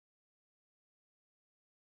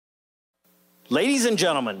Ladies and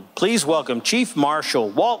gentlemen, please welcome Chief Marshal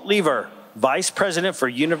Walt Lever, Vice President for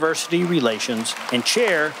University Relations and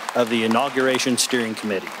Chair of the Inauguration Steering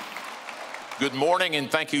Committee. Good morning, and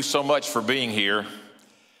thank you so much for being here.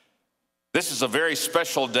 This is a very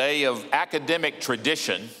special day of academic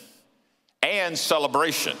tradition and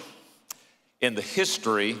celebration in the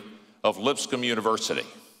history of Lipscomb University.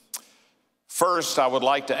 First, I would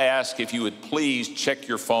like to ask if you would please check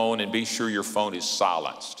your phone and be sure your phone is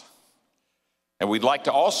silenced. And we'd like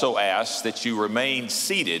to also ask that you remain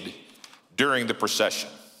seated during the procession.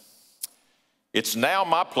 It's now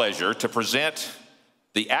my pleasure to present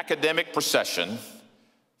the academic procession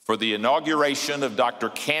for the inauguration of Dr.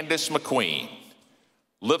 Candice McQueen,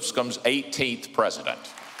 Lipscomb's 18th president.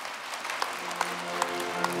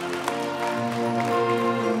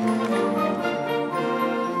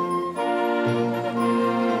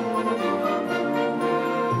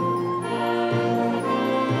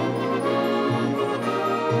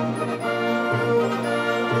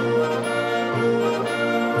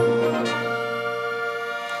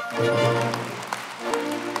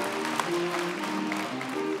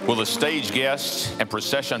 Will the stage guests and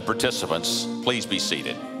procession participants please be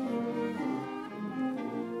seated?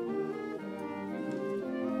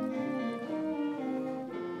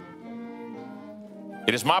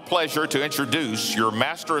 It is my pleasure to introduce your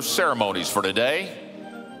Master of Ceremonies for today,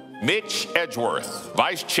 Mitch Edgeworth,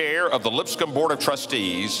 Vice Chair of the Lipscomb Board of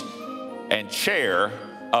Trustees and Chair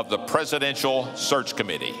of the Presidential Search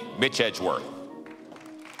Committee. Mitch Edgeworth.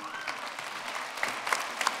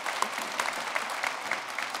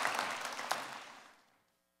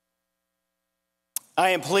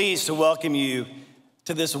 I am pleased to welcome you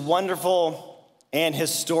to this wonderful and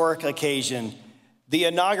historic occasion, the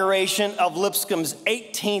inauguration of Lipscomb's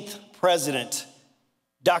 18th president,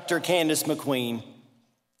 Dr. Candice McQueen.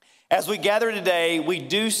 As we gather today, we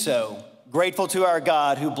do so grateful to our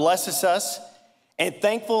God who blesses us and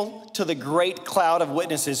thankful to the great cloud of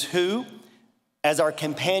witnesses who, as our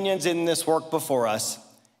companions in this work before us,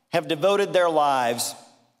 have devoted their lives,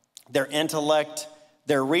 their intellect,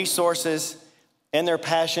 their resources, and their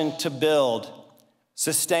passion to build,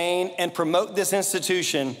 sustain, and promote this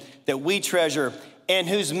institution that we treasure and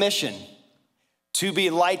whose mission, to be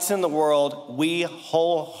lights in the world, we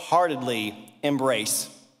wholeheartedly embrace.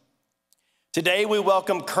 Today, we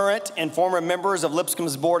welcome current and former members of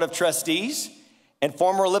Lipscomb's Board of Trustees and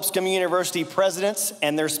former Lipscomb University presidents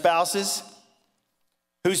and their spouses,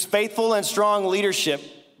 whose faithful and strong leadership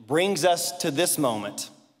brings us to this moment.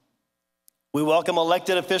 We welcome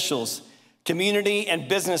elected officials, community and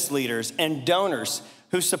business leaders, and donors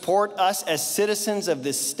who support us as citizens of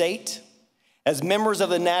this state, as members of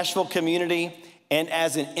the Nashville community, and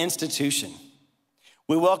as an institution.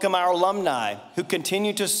 We welcome our alumni who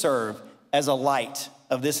continue to serve as a light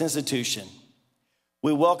of this institution.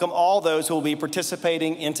 We welcome all those who will be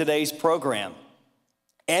participating in today's program.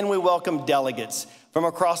 And we welcome delegates from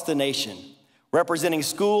across the nation, representing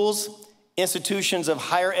schools, institutions of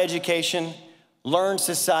higher education, learned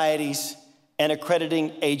societies, and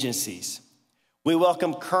accrediting agencies. We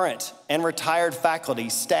welcome current and retired faculty,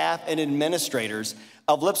 staff, and administrators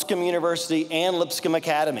of Lipscomb University and Lipscomb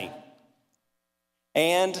Academy.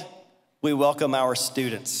 And we welcome our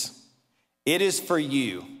students. It is for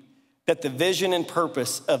you that the vision and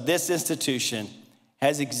purpose of this institution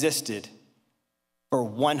has existed for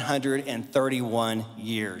 131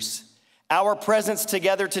 years. Our presence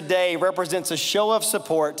together today represents a show of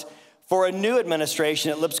support for a new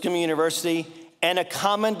administration at Lipscomb University and a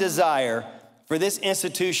common desire for this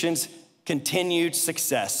institution's continued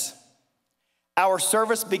success. Our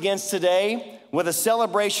service begins today with a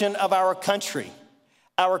celebration of our country,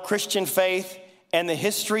 our Christian faith, and the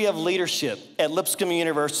history of leadership at Lipscomb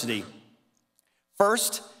University.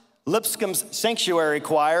 First, Lipscomb's Sanctuary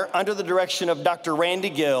Choir, under the direction of Dr. Randy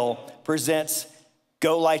Gill, presents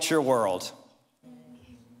Go Light Your World.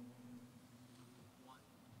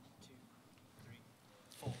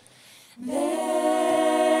 There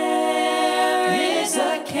is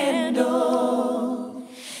a candle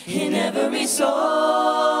in every soul.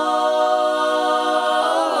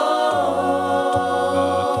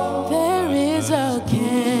 There is a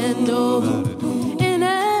candle in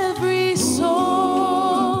every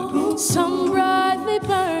soul. Some brightly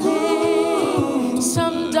burning,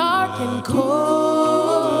 some dark and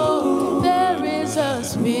cold. There is a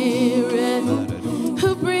spirit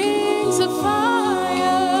who brings a fire.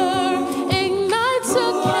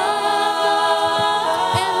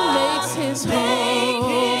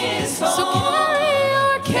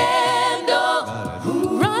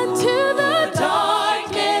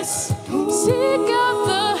 Seek out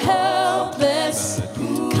the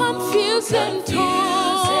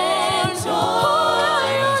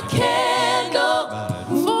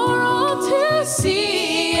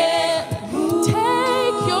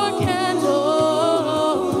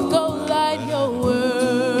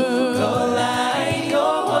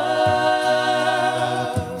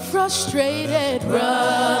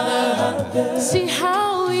See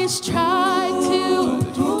how he's tried to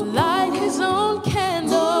light his own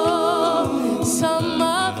candle some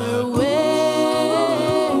other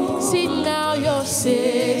way. See now your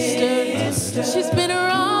sister, she's been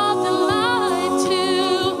robbed and lied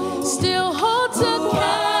to, still holds a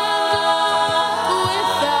candle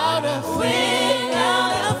without a flame.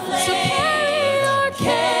 So carry your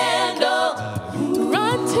candle,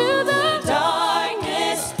 run to the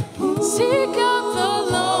darkness, seek out the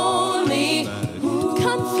lonely,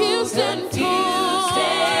 confused and torn.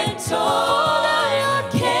 Hold out your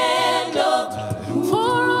candle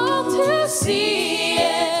for all to see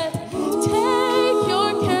it. Take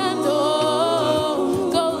your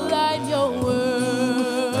candle, go light your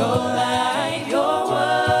world. Go light your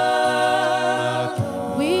world.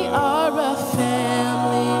 We are a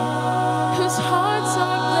family whose hearts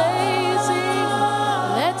are blazing.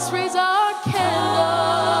 Let's raise our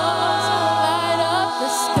candles, light up the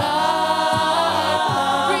sky,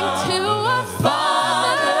 bring to our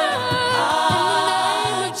Father in the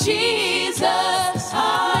name of Jesus.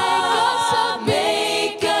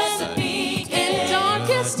 Make us a beacon in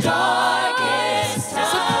darkest darkest time.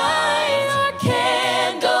 So carry your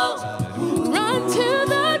candle, run to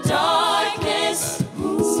the darkness,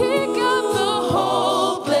 seek out the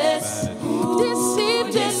hopeless,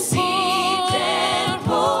 deceived and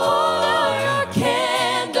poor. Hold out your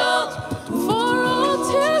candle for all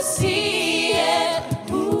to see it.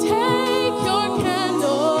 Take your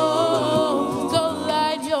candle, go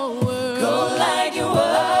light your world. Go light your world.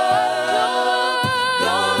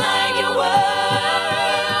 Go light your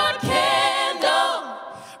world. Candle,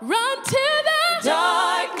 run to the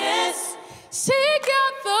darkness, seek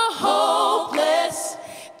out the hopeless,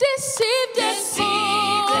 deceived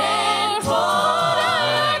and poor. Hold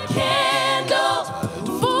out your candle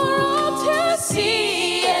for all to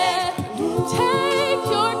see it. Take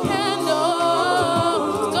your candle,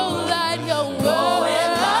 go light your world.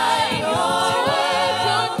 Take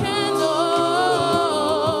your candle,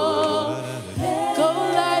 go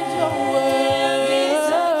light your world. There is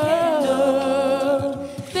a candle.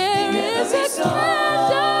 There is a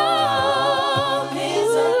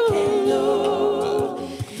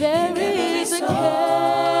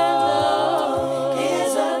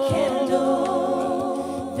candle.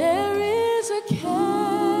 There is a candle.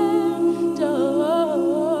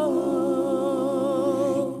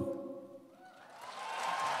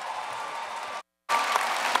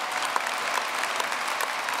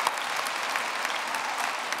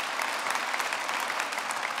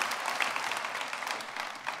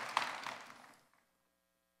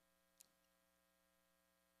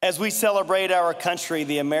 As we celebrate our country,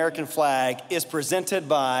 the American flag is presented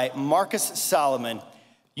by Marcus Solomon,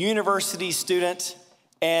 university student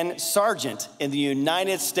and sergeant in the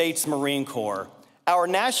United States Marine Corps. Our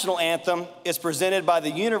national anthem is presented by the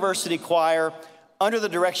University Choir under the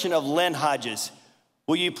direction of Lynn Hodges.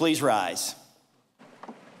 Will you please rise?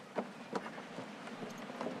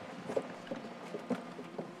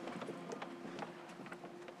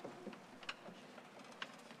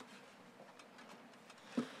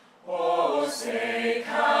 Oh, say,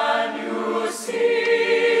 can you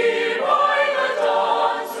see by the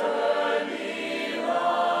dawn's early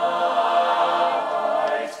light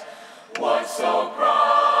what so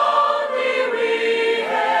proudly we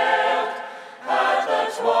hailed at the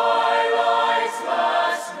twilight's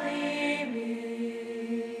last gleaming?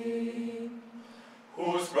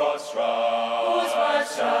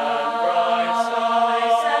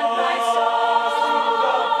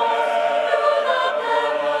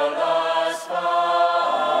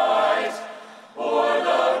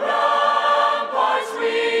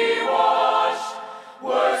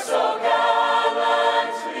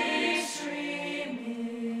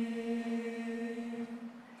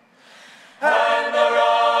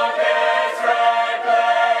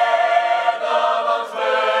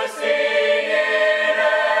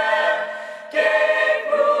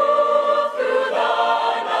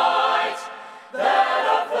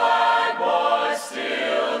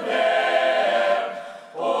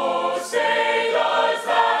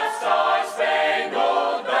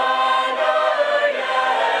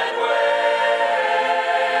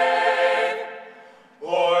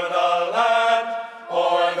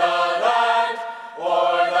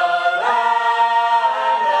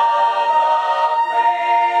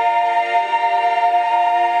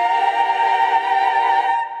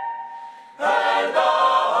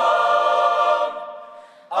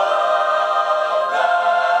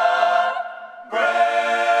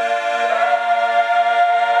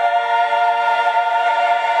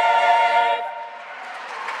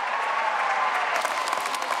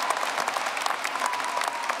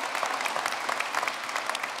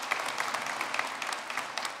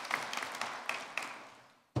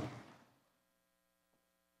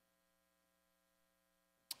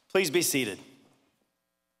 Please be seated.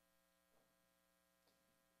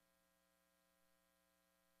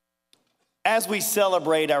 As we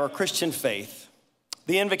celebrate our Christian faith,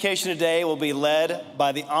 the invocation today will be led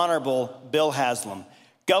by the Honorable Bill Haslam,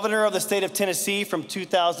 Governor of the state of Tennessee from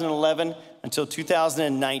 2011 until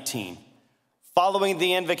 2019. Following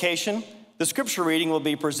the invocation, the scripture reading will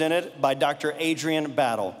be presented by Dr. Adrian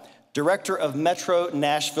Battle, Director of Metro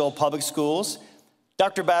Nashville Public Schools.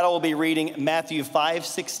 Dr. Battle will be reading Matthew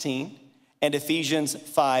 5:16 and Ephesians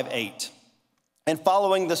 5:8. And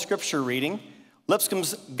following the scripture reading,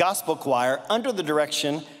 Lipscomb's Gospel Choir, under the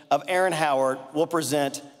direction of Aaron Howard, will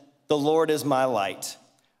present The Lord is My Light.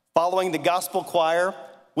 Following the Gospel Choir,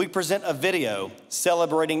 we present a video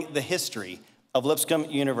celebrating the history of Lipscomb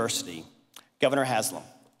University. Governor Haslam.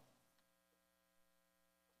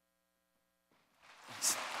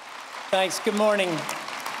 Thanks. Good morning.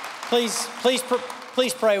 Please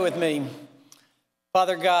pray with me.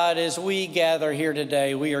 Father God, as we gather here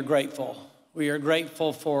today, we are grateful. We are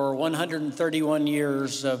grateful for 131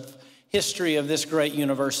 years of history of this great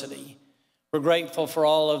university. We're grateful for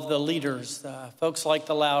all of the leaders, folks like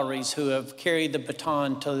the Lowrys who have carried the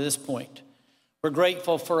baton to this point. We're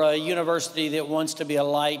grateful for a university that wants to be a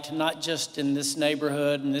light, not just in this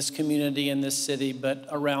neighborhood, in this community, in this city, but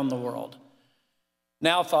around the world.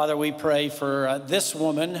 Now, Father, we pray for this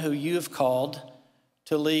woman who you've called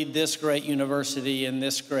to lead this great university in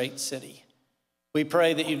this great city. We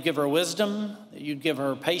pray that you'd give her wisdom, that you'd give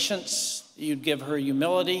her patience, that you'd give her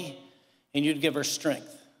humility, and you'd give her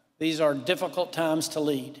strength. These are difficult times to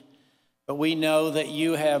lead, but we know that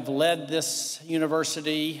you have led this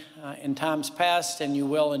university in times past, and you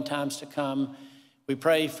will in times to come. We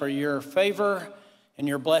pray for your favor and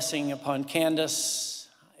your blessing upon Candice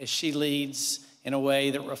as she leads in a way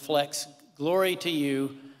that reflects glory to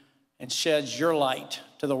you and sheds your light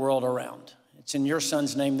to the world around. It's in your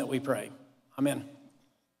Son's name that we pray. Amen.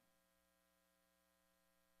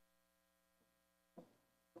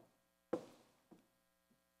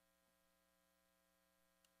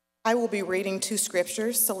 I will be reading two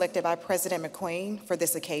scriptures selected by President McQueen for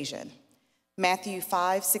this occasion, Matthew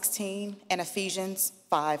 5:16 and Ephesians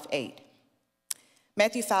 5:8.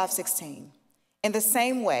 Matthew 5:16, in the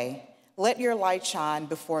same way, let your light shine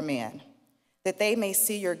before men, that they may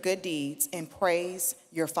see your good deeds and praise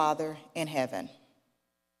your Father in heaven.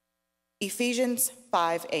 Ephesians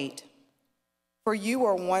 5:8, for you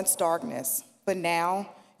were once darkness, but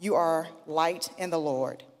now you are light in the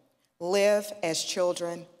Lord. Live as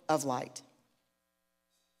children of light.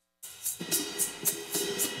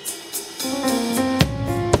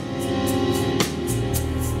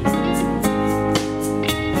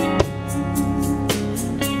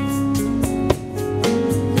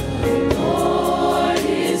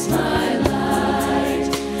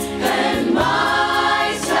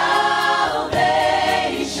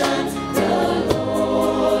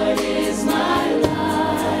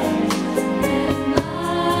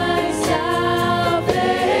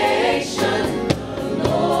 Salvation.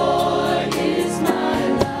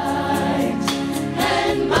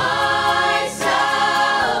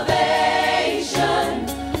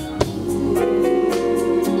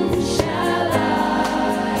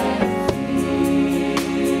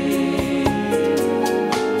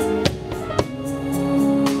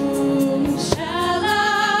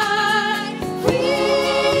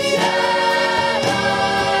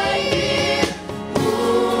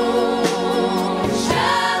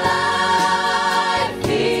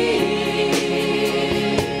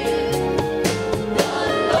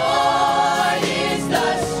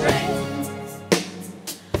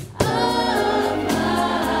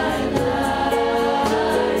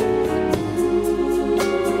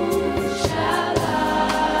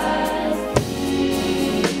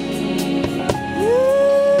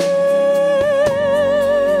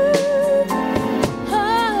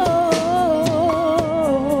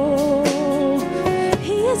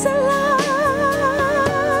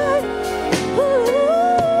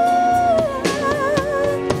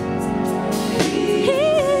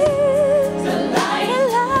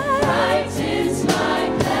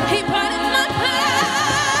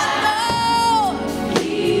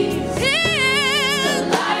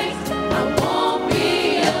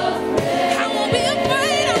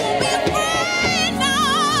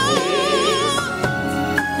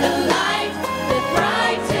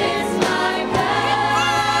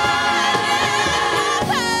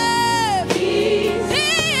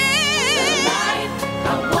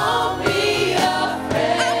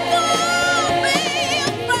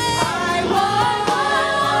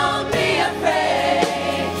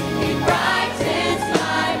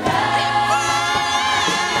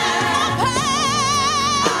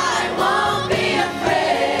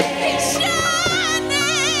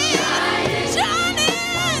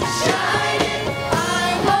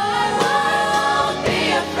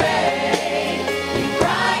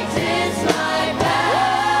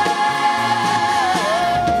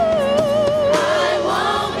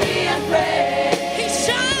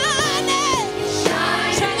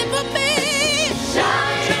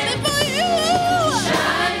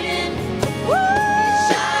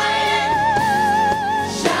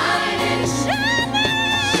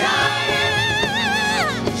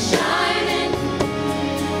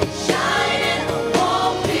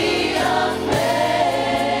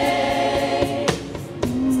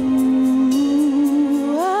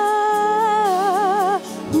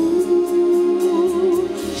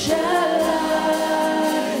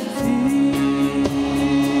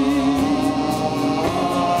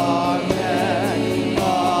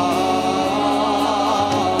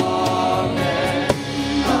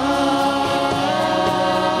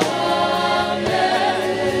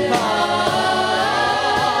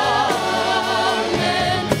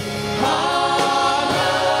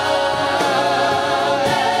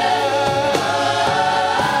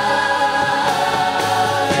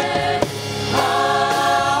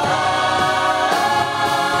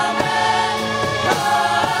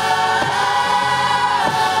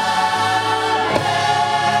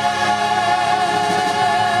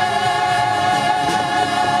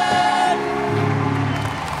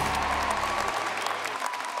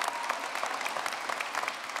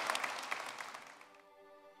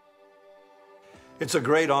 It's a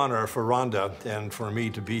great honor for Rhonda and for me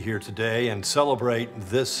to be here today and celebrate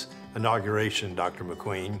this inauguration, Dr.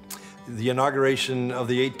 McQueen, the inauguration of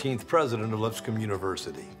the 18th president of Lipscomb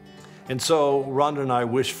University. And so Rhonda and I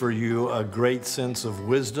wish for you a great sense of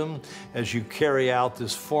wisdom as you carry out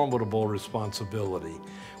this formidable responsibility.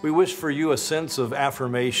 We wish for you a sense of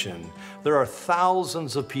affirmation. There are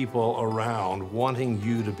thousands of people around wanting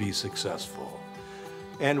you to be successful.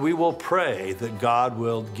 And we will pray that God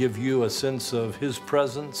will give you a sense of His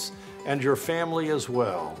presence and your family as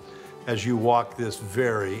well as you walk this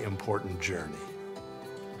very important journey.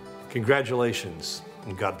 Congratulations,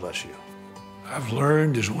 and God bless you. I've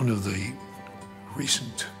learned as one of the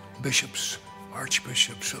recent bishops,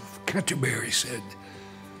 archbishops of Canterbury said,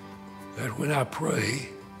 that when I pray,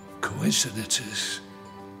 coincidences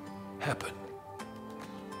happen.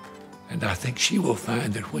 And I think she will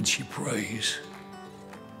find that when she prays,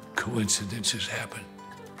 coincidences happen,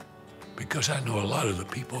 because I know a lot of the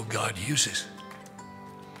people God uses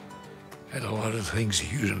and a lot of things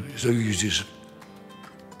He uses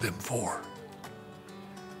them for.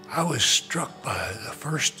 I was struck by the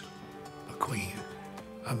first McQueen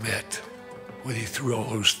I met when he threw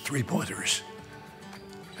all those three-pointers,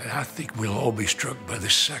 and I think we'll all be struck by the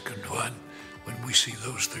second one when we see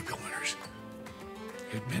those three-pointers.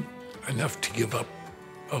 It meant enough to give up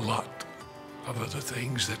a lot of other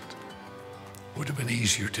things that would have been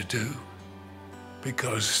easier to do,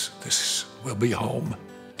 because this will be home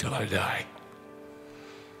till I die.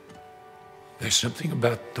 There's something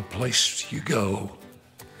about the place you go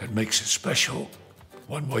that makes it special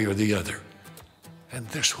one way or the other. And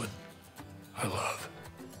this one I love.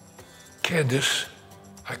 Candice,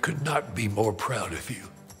 I could not be more proud of you.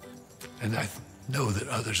 And I know that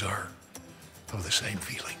others are of the same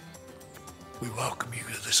feeling. We welcome you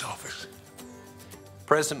to this office.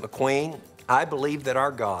 President McQueen, I believe that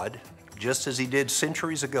our God, just as He did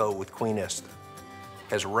centuries ago with Queen Esther,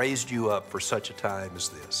 has raised you up for such a time as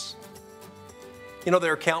this. You know,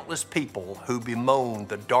 there are countless people who bemoan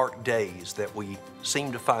the dark days that we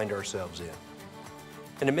seem to find ourselves in.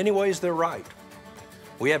 And in many ways, they're right.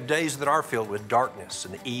 We have days that are filled with darkness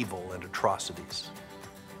and evil and atrocities.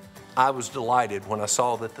 I was delighted when I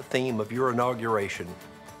saw that the theme of your inauguration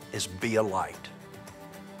is Be a Light,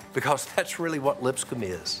 because that's really what Lipscomb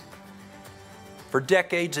is. For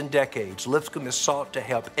decades and decades, Lipscomb has sought to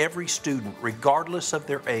help every student, regardless of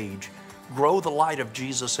their age, grow the light of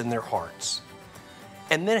Jesus in their hearts,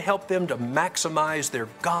 and then help them to maximize their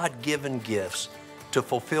God-given gifts to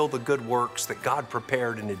fulfill the good works that God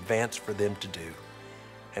prepared in advance for them to do,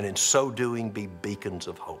 and in so doing be beacons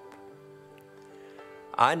of hope.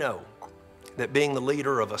 I know that being the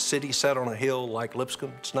leader of a city set on a hill like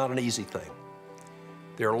Lipscomb, it's not an easy thing.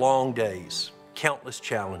 There are long days, countless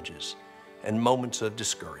challenges, and moments of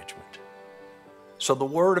discouragement. So the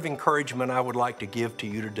word of encouragement I would like to give to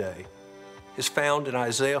you today is found in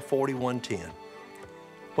Isaiah 41:10,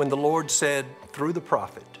 when the Lord said through the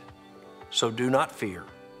prophet, "So do not fear,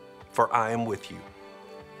 for I am with you.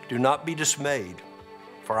 Do not be dismayed,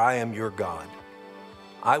 for I am your God.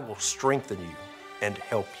 I will strengthen you and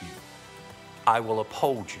help you. I will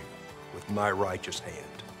uphold you with my righteous hand."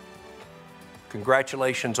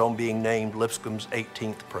 Congratulations on being named Lipscomb's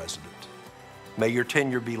 18th president. May your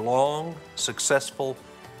tenure be long, successful,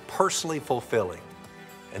 personally fulfilling,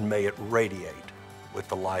 and may it radiate with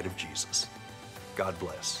the light of Jesus. God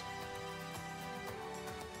bless.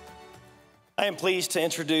 I am pleased to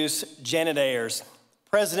introduce Janet Ayers,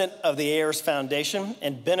 president of the Ayers Foundation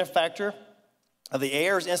and benefactor of the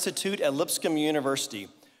Ayers Institute at Lipscomb University,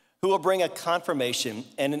 who will bring a confirmation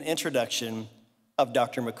and an introduction of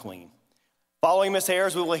Dr. McQueen. Following Ms.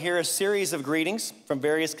 Ayers, we will hear a series of greetings from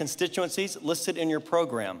various constituencies listed in your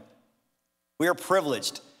program. We are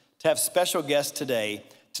privileged to have special guests today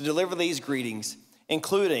to deliver these greetings,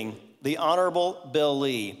 including the Honorable Bill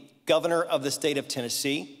Lee, Governor of the state of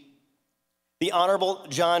Tennessee, the Honorable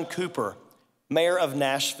John Cooper, Mayor of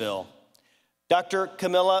Nashville, Dr.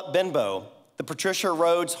 Camilla Benbow, the Patricia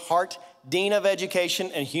Rhodes Hart Dean of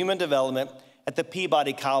Education and Human Development at the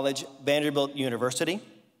Peabody College, Vanderbilt University,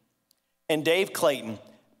 and Dave Clayton,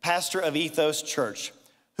 pastor of Ethos Church,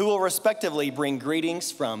 who will respectively bring greetings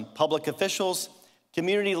from public officials,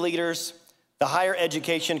 community leaders, the higher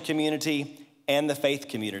education community, and the faith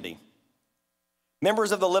community.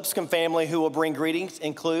 Members of the Lipscomb family who will bring greetings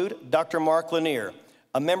include Dr. Mark Lanier,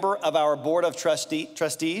 a member of our Board of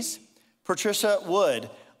Trustees, Patricia Wood,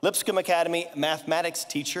 Lipscomb Academy mathematics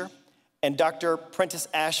teacher, and Dr. Prentice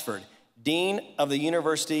Ashford, Dean of the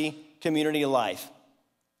University Community Life,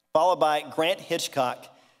 followed by Grant Hitchcock,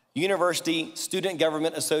 University Student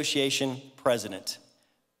Government Association President.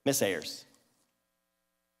 Ms. Ayers.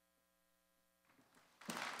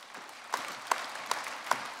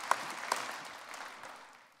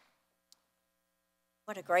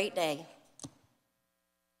 What a great day.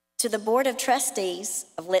 To the Board of Trustees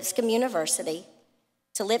of Lipscomb University,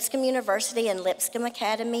 to Lipscomb University and Lipscomb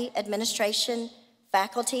Academy administration,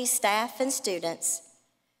 faculty, staff, and students,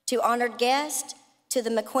 to honored guests, to the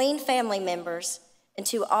McQueen family members, and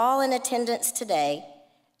to all in attendance today,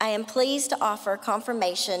 I am pleased to offer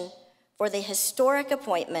confirmation for the historic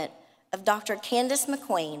appointment of Dr. Candice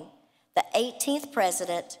McQueen, the 18th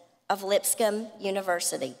president of Lipscomb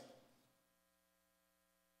University.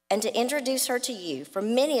 And to introduce her to you, for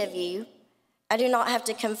many of you, I do not have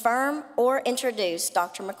to confirm or introduce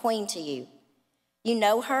Dr. McQueen to you. You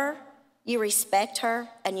know her, you respect her,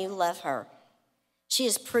 and you love her. She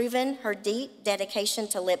has proven her deep dedication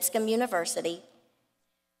to Lipscomb University,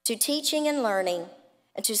 to teaching and learning,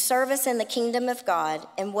 and to service in the kingdom of God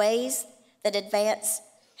in ways that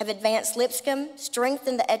have advanced Lipscomb,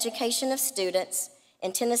 strengthened the education of students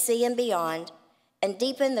in Tennessee and beyond, and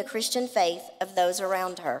deepened the Christian faith of those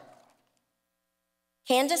around her.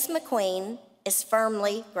 Candice McQueen is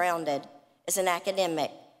firmly grounded as an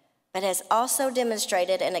academic, but has also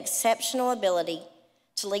demonstrated an exceptional ability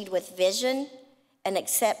to lead with vision and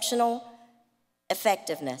exceptional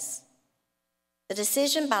effectiveness. The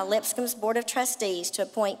decision by Lipscomb's Board of Trustees to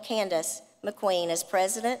appoint Candice McQueen as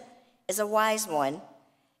president is a wise one,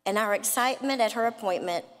 and our excitement at her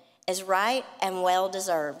appointment is right and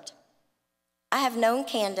well-deserved. I have known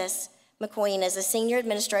Candice McQueen as a senior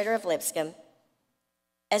administrator of Lipscomb,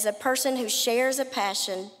 as a person who shares a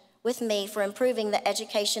passion with me for improving the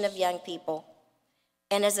education of young people,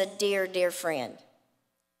 and as a dear, dear friend.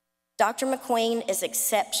 Dr. McQueen is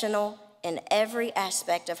exceptional in every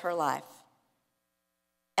aspect of her life.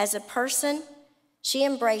 As a person, she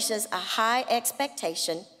embraces a high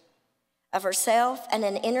expectation of herself and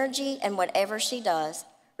an energy in whatever she does,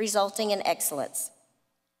 resulting in excellence.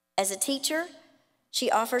 As a teacher, she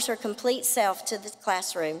offers her complete self to the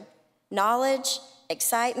classroom, knowledge,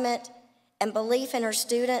 excitement, and belief in her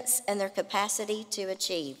students and their capacity to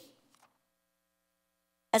achieve.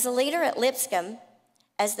 As a leader at Lipscomb,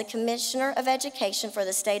 as the Commissioner of Education for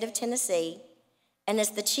the state of Tennessee, and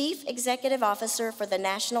as the Chief Executive Officer for the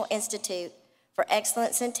National Institute for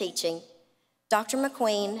Excellence in Teaching, Dr.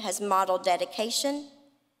 McQueen has modeled dedication,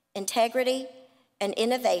 integrity, and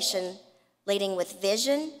innovation, leading with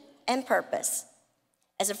vision and purpose.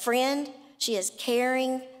 As a friend, she is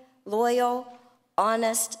caring, loyal,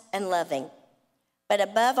 honest, and loving. But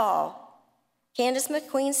above all, Candice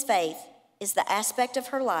McQueen's faith is the aspect of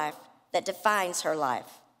her life that defines her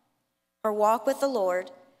life. Her walk with the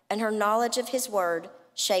Lord and her knowledge of His Word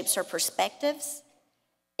shapes her perspectives,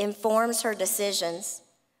 informs her decisions,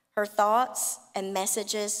 her thoughts and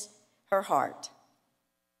messages, her heart.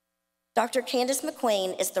 Dr. Candice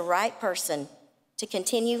McQueen is the right person to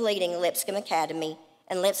continue leading Lipscomb Academy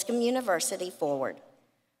and Lipscomb University forward.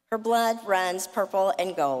 Her blood runs purple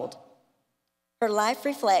and gold. Her life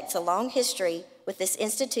reflects a long history with this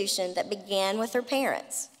institution that began with her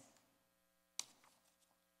parents.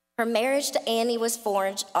 Her marriage to Annie was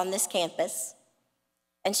forged on this campus,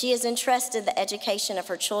 and she has entrusted the education of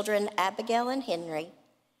her children, Abigail and Henry,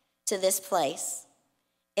 to this place.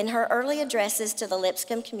 In her early addresses to the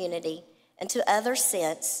Lipscomb community and to others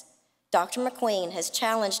since, Dr. McQueen has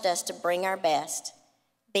challenged us to bring our best,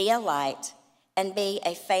 be a light, and be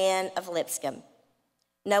a fan of Lipscomb.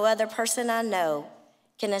 No other person I know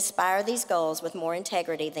can aspire these goals with more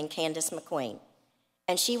integrity than Candice McQueen,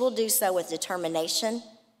 and she will do so with determination,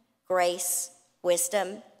 grace,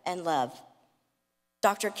 wisdom, and love.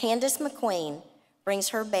 Dr. Candice McQueen brings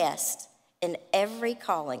her best in every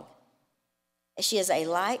calling. She is a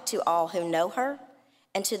light to all who know her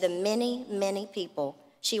and to the many, many people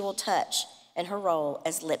she will touch in her role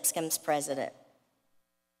as Lipscomb's president.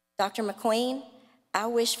 Dr. McQueen, I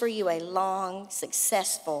wish for you a long,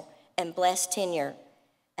 successful, and blessed tenure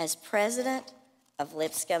as president of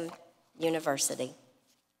Lipscomb University.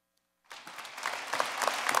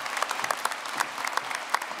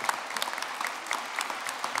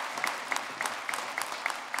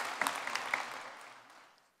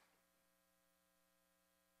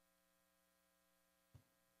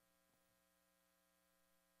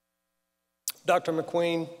 Dr.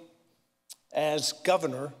 McQueen, as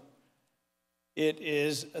governor, it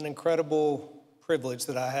is an incredible privilege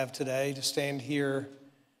that I have today to stand here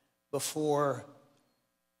before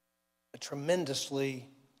a tremendously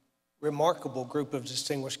remarkable group of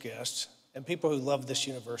distinguished guests and people who love this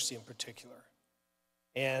university in particular,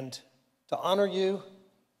 and to honor you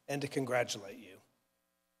and to congratulate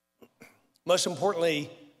you. Most importantly,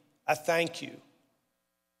 I thank you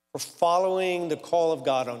for following the call of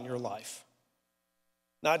God on your life,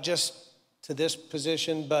 not just to this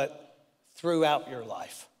position, but throughout your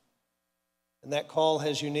life. And that call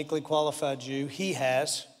has uniquely qualified you, he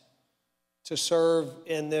has, to serve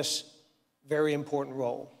in this very important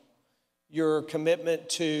role. Your commitment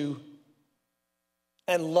to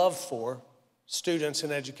and love for students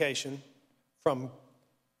in education, from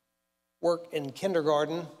work in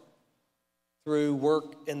kindergarten through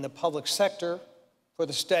work in the public sector for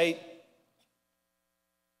the state,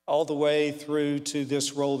 all the way through to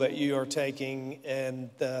this role that you are taking in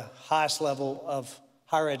the highest level of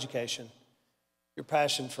higher education. Your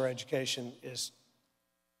passion for education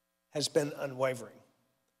has been unwavering.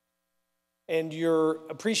 And your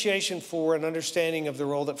appreciation for and understanding of the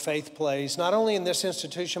role that faith plays, not only in this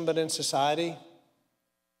institution, but in society.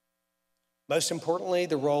 Most importantly,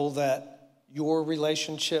 the role that your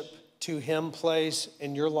relationship to him plays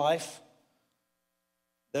in your life.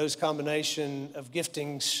 Those combination of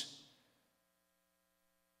giftings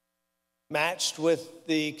matched with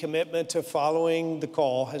the commitment to following the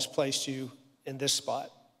call has placed you in this spot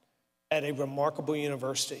at a remarkable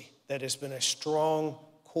university that has been a strong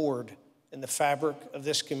cord in the fabric of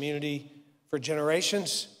this community for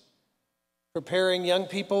generations, preparing young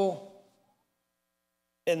people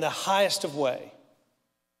in the highest of way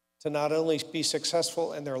to not only be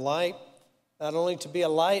successful in their light, not only to be a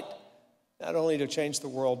light, not only to change the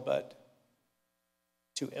world, but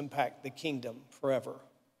to impact the kingdom forever.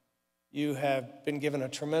 You have been given a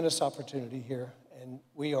tremendous opportunity here, and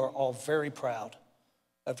we are all very proud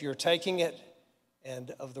of your taking it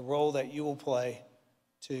and of the role that you will play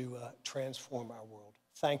to transform our world.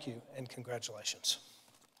 Thank you and congratulations.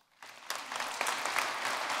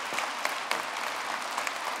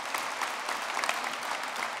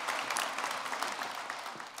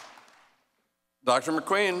 Dr.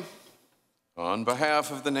 McQueen, on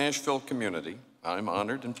behalf of the Nashville community, I'm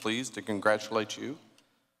honored and pleased to congratulate you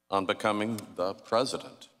on becoming the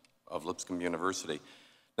president of Lipscomb University.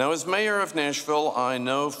 Now, as mayor of Nashville, I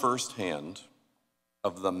know firsthand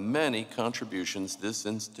of the many contributions this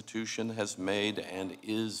institution has made and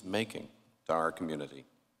is making to our community.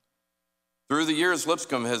 Through the years,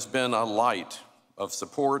 Lipscomb has been a light of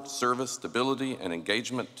support, service, stability, and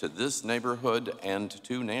engagement to this neighborhood and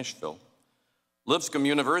to Nashville. Lipscomb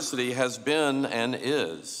University has been and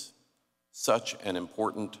is such an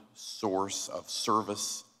important source of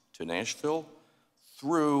service to Nashville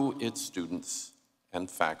through its students and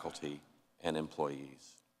faculty and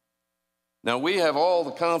employees. Now, we have all the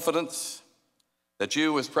confidence that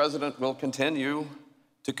you as president will continue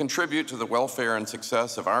to contribute to the welfare and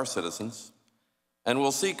success of our citizens, and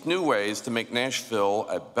will seek new ways to make Nashville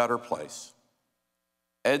a better place.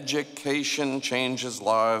 Education changes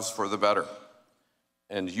lives for the better,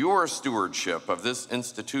 and your stewardship of this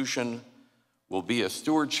institution will be a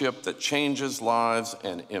stewardship that changes lives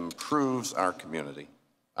and improves our community.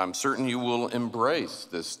 I'm certain you will embrace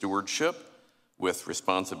this stewardship with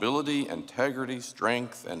responsibility, integrity,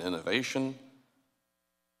 strength, and innovation.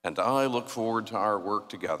 And I look forward to our work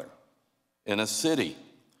together in a city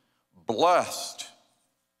blessed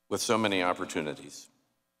with so many opportunities.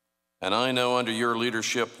 And I know under your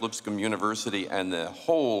leadership, Lipscomb University and the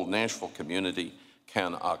whole Nashville community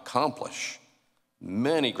can accomplish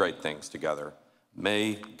many great things together.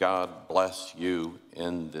 May God bless you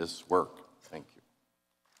in this work. Thank you.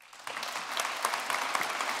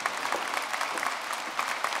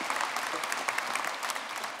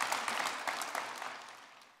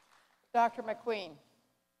 Dr. McQueen,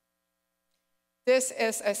 this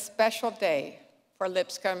is a special day for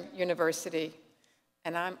Lipscomb University,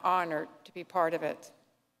 and I'm honored to be part of it.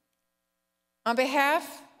 On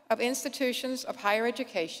behalf of institutions of higher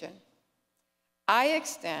education, I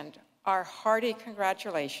extend our hearty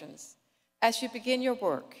congratulations as you begin your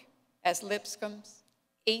work as Lipscomb's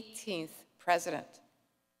 18th president.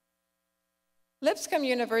 Lipscomb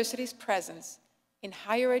University's presence in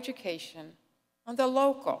higher education on the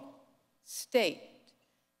local, state,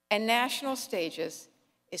 and national stages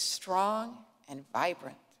is strong and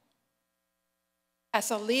vibrant. As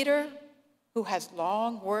a leader who has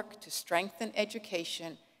long worked to strengthen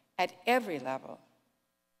education at every level,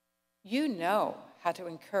 you know how to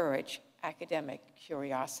encourage academic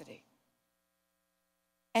curiosity.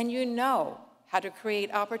 And you know how to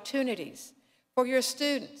create opportunities for your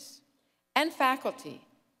students and faculty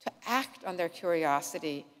to act on their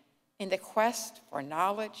curiosity in the quest for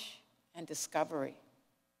knowledge and discovery.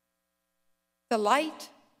 The light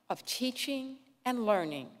of teaching and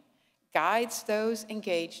learning guides those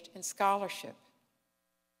engaged in scholarship,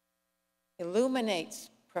 illuminates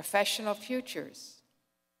professional futures,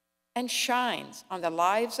 and shines on the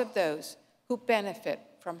lives of those who benefit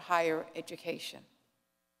from higher education.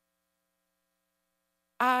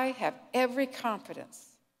 I have every confidence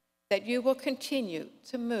that you will continue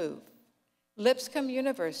to move Lipscomb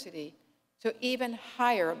University to even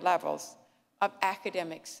higher levels of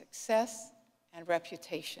academic success and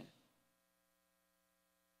reputation.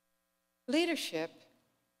 Leadership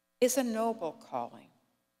is a noble calling,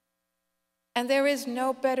 and there is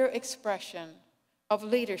no better expression of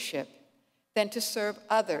leadership than to serve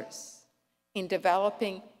others in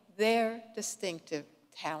developing their distinctive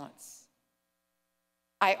talents.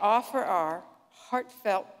 I offer our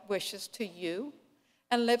heartfelt wishes to you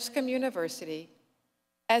and Lipscomb University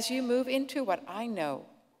as you move into what I know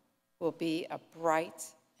will be a bright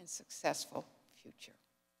and successful future.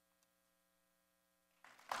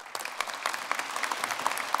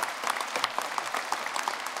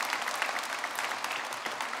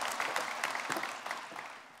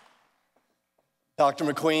 Dr.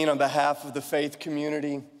 McQueen, on behalf of the faith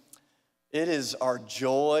community, it is our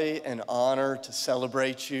joy and honor to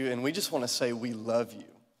celebrate you, and we just want to say we love you,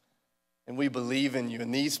 and we believe in you,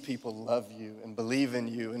 and these people love you and believe in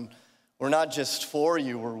you, and we're not just for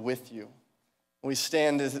you, we're with you. We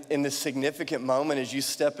stand in this significant moment as you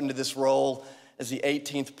step into this role as the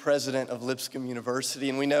 18th president of Lipscomb University,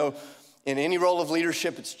 and we know in any role of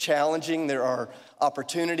leadership, it's challenging. There are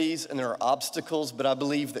opportunities and there are obstacles, but I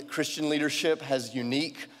believe that Christian leadership has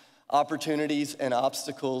unique opportunities and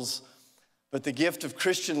obstacles. But the gift of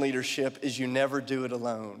Christian leadership is you never do it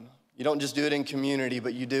alone. You don't just do it in community,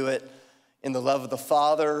 but you do it in the love of the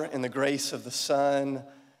Father, in the grace of the Son,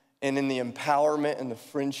 and in the empowerment and the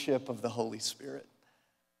friendship of the Holy Spirit.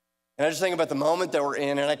 And I just think about the moment that we're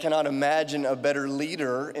in, and I cannot imagine a better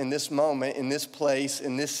leader in this moment, in this place,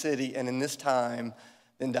 in this city, and in this time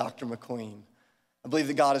than Dr. McQueen. I believe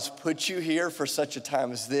that God has put you here for such a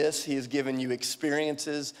time as this. He has given you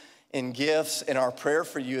experiences and gifts, and our prayer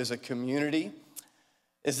for you as a community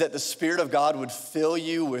is that the Spirit of God would fill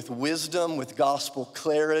you with wisdom, with gospel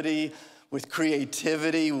clarity, with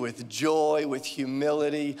creativity, with joy, with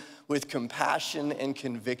humility, with compassion and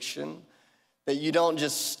conviction. That you don't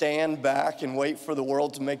just stand back and wait for the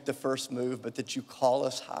world to make the first move, but that you call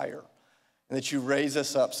us higher and that you raise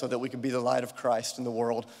us up so that we can be the light of Christ in the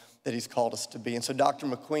world that he's called us to be. And so, Dr.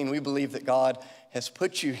 McQueen, we believe that God has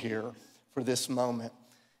put you here for this moment.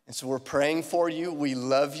 And so we're praying for you, we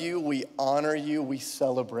love you, we honor you, we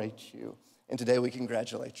celebrate you. And today we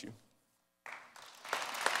congratulate you.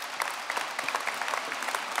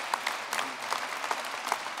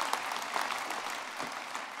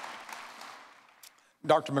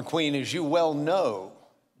 Dr. McQueen, as you well know,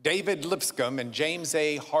 David Lipscomb and James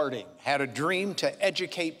A. Harding had a dream to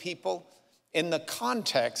educate people in the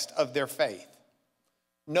context of their faith,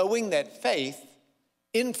 knowing that faith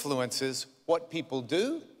influences what people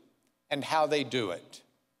do and how they do it.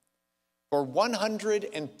 For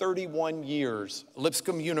 131 years,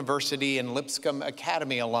 Lipscomb University and Lipscomb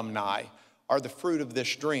Academy alumni are the fruit of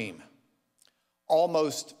this dream.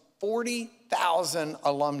 Almost 40,000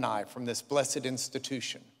 alumni from this blessed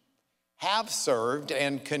institution have served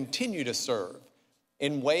and continue to serve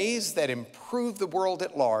in ways that improve the world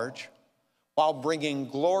at large while bringing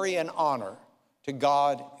glory and honor to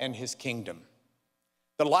God and his kingdom.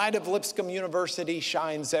 The light of Lipscomb University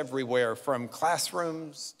shines everywhere, from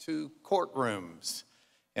classrooms to courtrooms,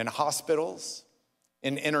 in hospitals,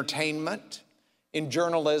 in entertainment, in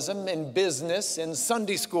journalism, in business, in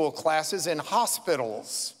Sunday school classes, in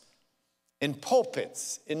hospitals, in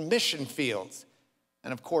pulpits, in mission fields,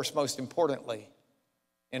 and of course, most importantly,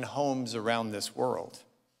 in homes around this world.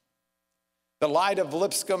 The light of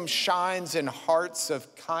Lipscomb shines in hearts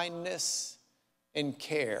of kindness and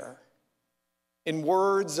care, in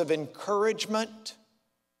words of encouragement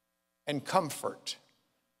and comfort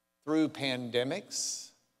through pandemics,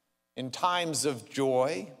 in times of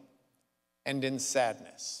joy, and in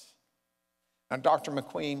sadness. Now, Dr.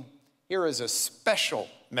 McQueen, here is a special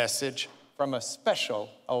message from a special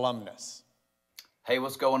alumnus. Hey,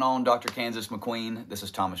 what's going on, Dr. Candice McQueen? This is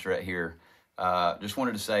Thomas Rhett here. Just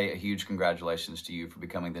wanted to say a huge congratulations to you for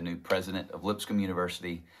becoming the new president of Lipscomb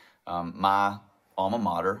University, my alma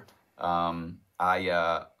mater. Some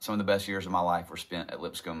of the best years of my life were spent at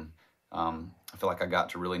Lipscomb. I feel like I got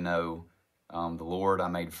to really know the Lord. I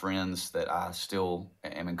made friends that I still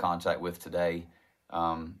am in contact with today.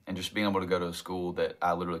 And just being able to go to a school that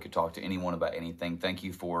I literally could talk to anyone about anything. Thank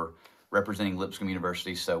you for representing Lipscomb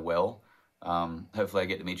University so well. Hopefully I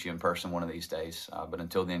get to meet you in person one of these days. But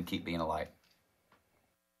until then, keep being a light.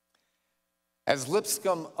 As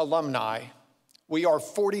Lipscomb alumni, we are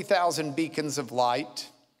 40,000 beacons of light.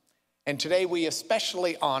 And today we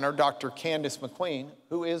especially honor Dr. Candice McQueen,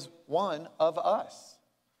 who is one of us,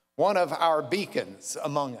 one of our beacons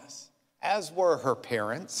among us. as were her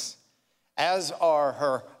parents, as are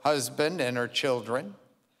her husband and her children.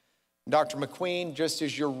 Dr. McQueen, just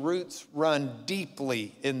as your roots run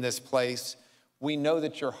deeply in this place, we know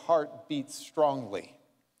that your heart beats strongly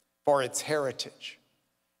for its heritage,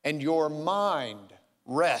 and your mind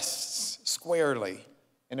rests squarely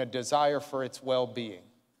in a desire for its well-being.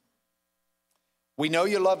 We know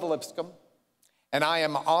you love Lipscomb, and I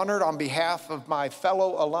am honored on behalf of my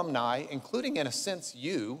fellow alumni, including in a sense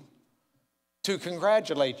you, to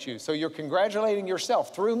congratulate you. So you're congratulating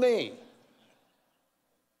yourself through me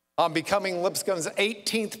on becoming Lipscomb's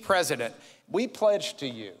 18th president. We pledge to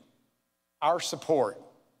you our support.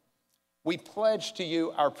 We pledge to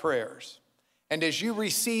you our prayers. And as you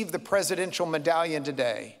receive the presidential medallion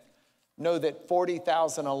today, know that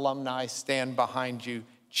 40,000 alumni stand behind you,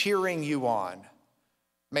 cheering you on.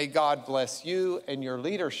 May God bless you and your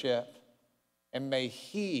leadership, and may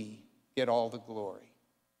He get all the glory.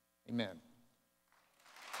 Amen.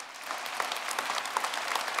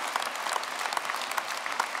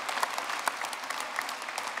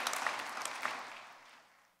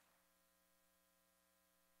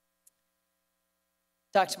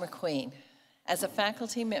 Dr. McQueen, as a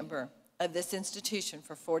faculty member of this institution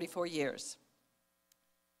for 44 years,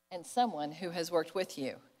 and someone who has worked with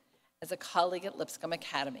you as a colleague at Lipscomb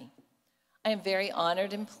Academy, I am very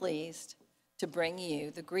honored and pleased to bring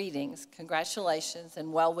you the greetings, congratulations,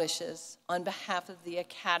 and well wishes on behalf of the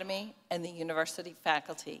Academy and the university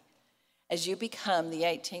faculty as you become the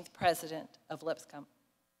 18th president of Lipscomb.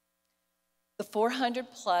 The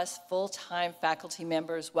 400+ full-time faculty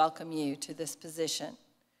members welcome you to this position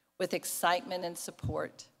with excitement and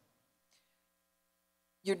support.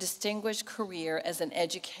 Your distinguished career as an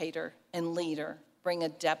educator and leader bring a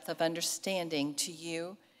depth of understanding to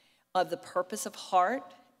you of the purpose of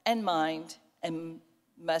heart and mind and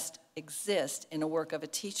must exist in a work of a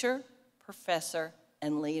teacher, professor,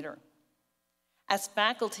 and leader. As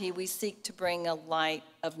faculty, we seek to bring a light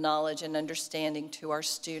of knowledge and understanding to our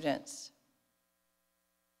students.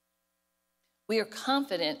 We are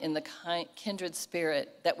confident in the kindred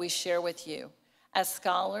spirit that we share with you as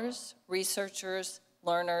scholars, researchers,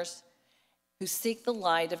 learners who seek the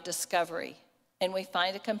light of discovery, and we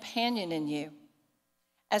find a companion in you.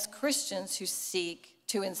 As Christians who seek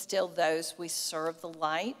to instill those we serve the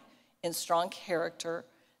light in strong character,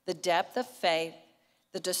 the depth of faith,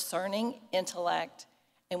 the discerning intellect,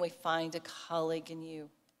 and we find a colleague in you.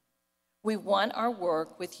 We want our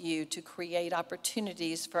work with you to create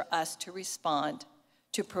opportunities for us to respond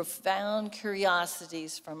to profound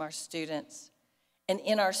curiosities from our students, and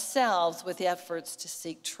in ourselves with efforts to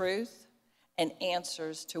seek truth and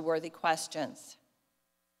answers to worthy questions.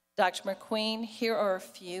 Dr. McQueen, here are a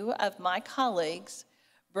few of my colleagues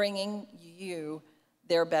bringing you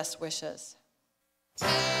their best wishes.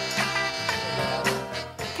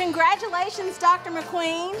 Congratulations, Dr.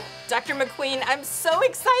 McQueen. Dr. McQueen, I'm so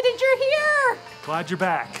excited you're here. Glad you're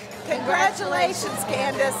back. Congratulations,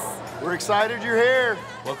 Candice. We're excited you're here.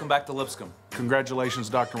 Welcome back to Lipscomb. Congratulations,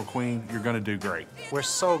 Dr. McQueen. You're going to do great. We're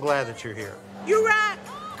so glad that you're here. You rock.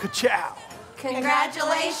 Ka-chow.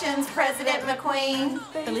 Congratulations, President McQueen.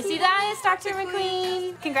 Felicidades, Dr.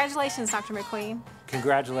 McQueen. Congratulations, Dr. McQueen.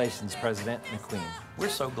 Congratulations, President McQueen. We're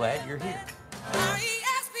so glad you're here.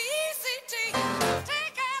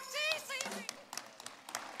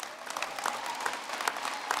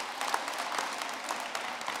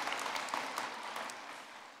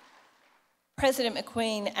 President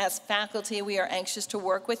McQueen, as faculty, we are anxious to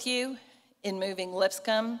work with you in moving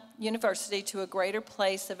Lipscomb University to a greater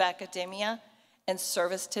place of academia and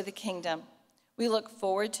service to the kingdom. We look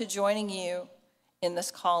forward to joining you in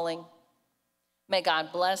this calling. May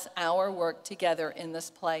God bless our work together in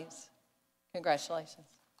this place. Congratulations.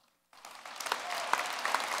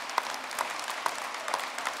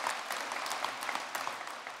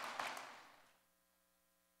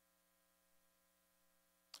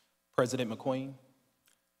 President McQueen,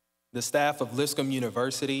 the staff of Lipscomb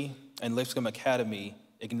University and Lipscomb Academy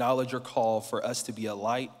acknowledge your call for us to be a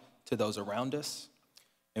light to those around us,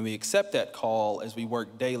 and we accept that call as we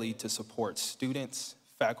work daily to support students,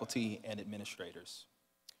 faculty, and administrators.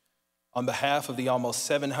 On behalf of the almost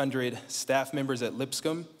 700 staff members at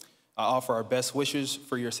Lipscomb, I offer our best wishes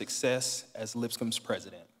for your success as Lipscomb's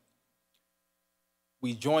president.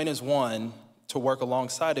 We join as one to work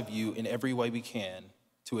alongside of you in every way we can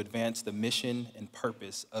to advance the mission and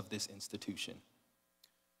purpose of this institution.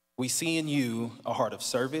 We see in you a heart of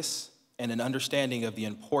service and an understanding of the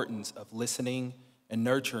importance of listening and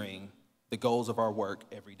nurturing the goals of our work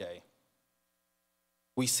every day.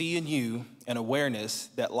 We see in you an awareness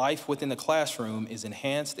that life within the classroom is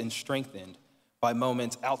enhanced and strengthened by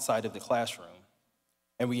moments outside of the classroom.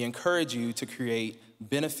 And we encourage you to create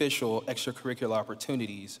beneficial extracurricular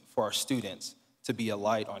opportunities for our students to be a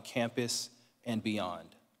light on campus and beyond.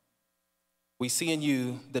 We see in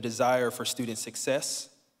you the desire for student success,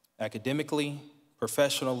 academically,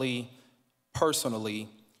 professionally, personally,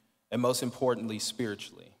 and most importantly,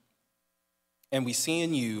 spiritually. And we see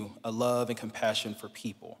in you a love and compassion for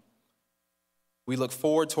people. We look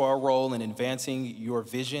forward to our role in advancing your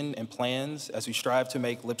vision and plans as we strive to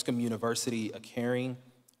make Lipscomb University a caring,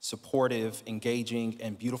 supportive, engaging,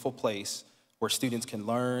 and beautiful place where students can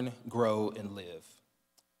learn, grow, and live.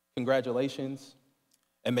 Congratulations,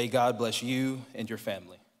 and may God bless you and your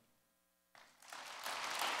family.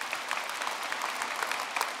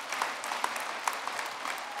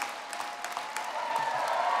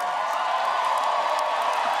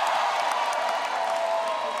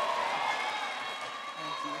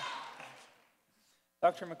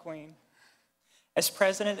 Dr. McQueen, as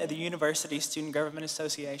president of the University Student Government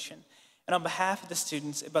Association, and on behalf of the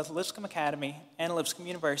students at both Lipscomb Academy and Lipscomb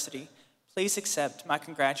University, please accept my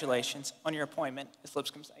congratulations on your appointment as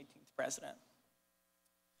Lipscomb's 18th president.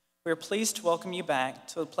 We are pleased to welcome you back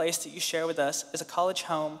to a place that you share with us as a college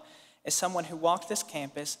home, as someone who walked this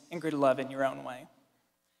campus and grew to love it in your own way.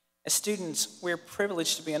 As students, we are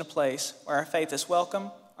privileged to be in a place where our faith is welcome,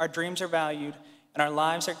 our dreams are valued, and our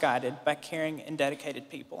lives are guided by caring and dedicated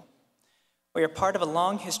people. We are part of a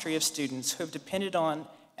long history of students who have depended on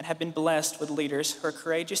and have been blessed with leaders who are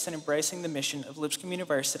courageous in embracing the mission of Lipscomb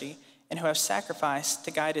University and who have sacrificed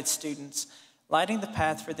to guide its students, lighting the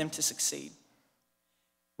path for them to succeed.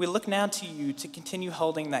 We look now to you to continue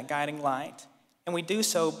holding that guiding light, and we do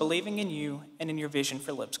so believing in you and in your vision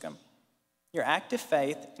for Lipscomb. Your active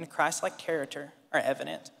faith and Christ-like character are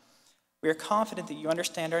evident. We are confident that you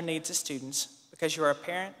understand our needs as students because you are a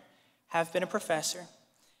parent, have been a professor,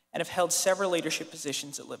 and have held several leadership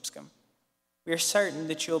positions at Lipscomb. We are certain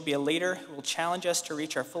that you will be a leader who will challenge us to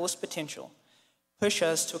reach our fullest potential, push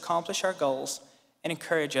us to accomplish our goals, and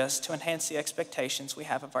encourage us to enhance the expectations we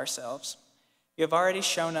have of ourselves. You have already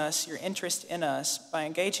shown us your interest in us by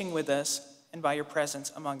engaging with us and by your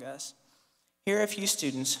presence among us. Here are a few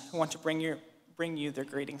students who want to bring you their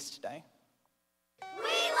greetings today.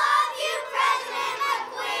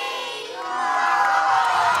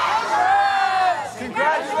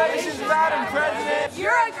 Congratulations, Madam President!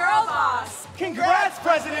 You're a girl boss! Congrats,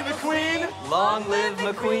 President McQueen! Long live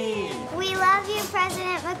McQueen! We love you,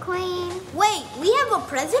 President McQueen. Wait, we have a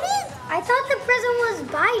president? I thought the president was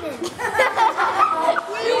Biden.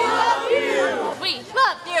 We love you! We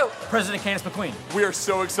love you! President Candice McQueen. We are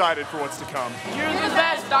so excited for what's to come. You're the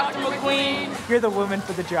best, Dr. McQueen! You're the woman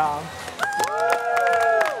for the job.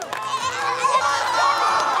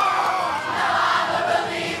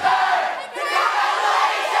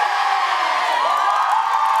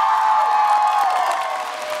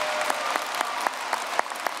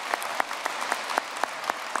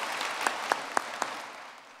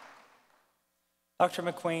 Dr.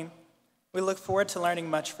 McQueen, we look forward to learning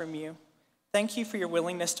much from you. Thank you for your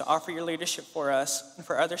willingness to offer your leadership for us and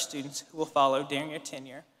for other students who will follow during your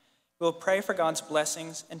tenure. We will pray for God's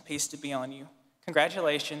blessings and peace to be on you.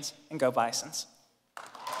 Congratulations, and go Bisons.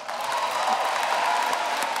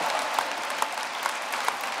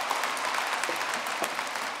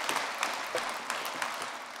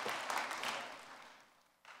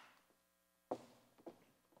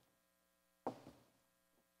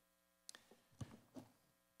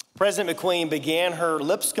 President McQueen began her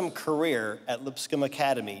Lipscomb career at Lipscomb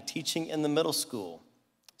Academy, teaching in the middle school.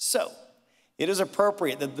 So, it is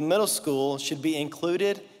appropriate that the middle school should be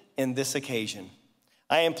included in this occasion.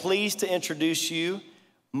 I am pleased to introduce you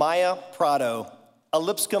Maya Prado, a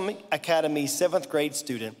Lipscomb Academy 7th grade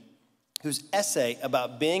student whose essay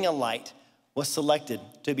about being a light was selected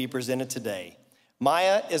to be presented today.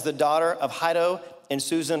 Maya is the daughter of Heido and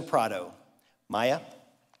Susan Prado. Maya?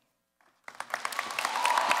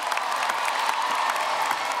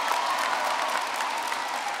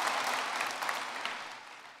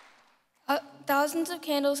 Thousands of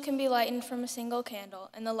candles can be lightened from a single candle,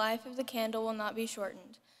 and the life of the candle will not be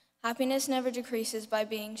shortened. Happiness never decreases by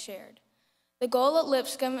being shared. The goal at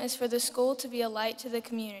Lipscomb is for the school to be a light to the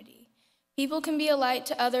community. People can be a light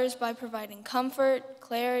to others by providing comfort,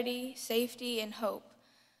 clarity, safety, and hope.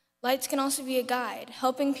 Lights can also be a guide,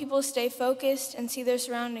 helping people stay focused and see their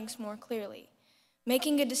surroundings more clearly,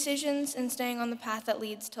 making good decisions and staying on the path that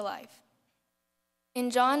leads to life. In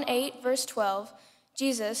John 8, verse 12,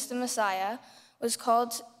 Jesus, the Messiah, was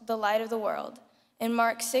called the light of the world. In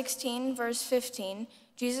Mark 16, verse 15,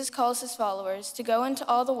 Jesus calls his followers to go into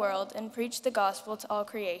all the world and preach the gospel to all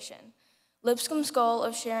creation. Lipscomb's goal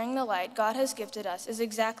of sharing the light God has gifted us is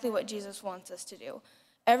exactly what Jesus wants us to do.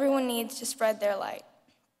 Everyone needs to spread their light.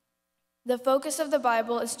 The focus of the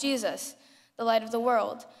Bible is Jesus, the light of the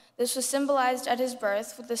world. This was symbolized at his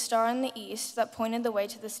birth with the star in the east that pointed the way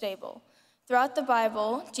to the stable. Throughout the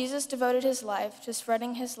Bible, Jesus devoted his life to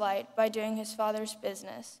spreading his light by doing his Father's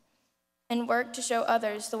business and worked to show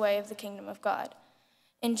others the way of the kingdom of God.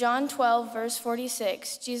 In John 12, verse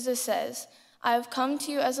 46, Jesus says, "I have come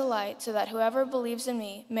to you as a light so that whoever believes in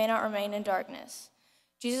me may not remain in darkness."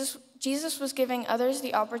 Jesus was giving others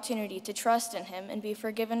the opportunity to trust in him and be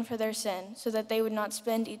forgiven for their sin so that they would not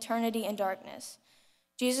spend eternity in darkness.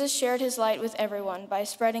 Jesus shared his light with everyone by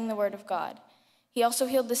spreading the word of God. He also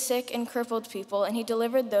healed the sick and crippled people, and he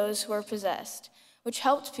delivered those who were possessed, which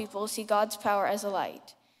helped people see God's power as a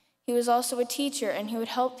light. He was also a teacher, and he would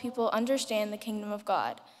help people understand the kingdom of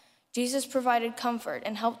God. Jesus provided comfort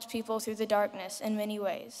and helped people through the darkness in many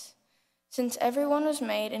ways. Since everyone was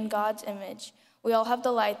made in God's image, we all have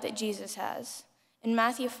the light that Jesus has. In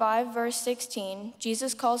Matthew 5, verse 16,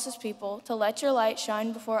 Jesus calls his people to let your light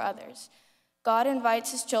shine before others. God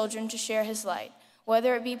invites his children to share his light,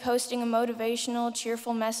 whether it be posting a motivational,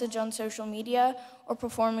 cheerful message on social media or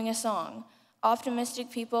performing a song.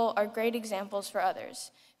 Optimistic people are great examples for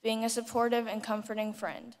others, being a supportive and comforting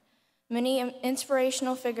friend. Many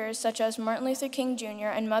inspirational figures such as Martin Luther King Jr.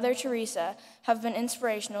 and Mother Teresa have been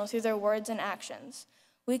inspirational through their words and actions.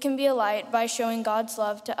 We can be a light by showing God's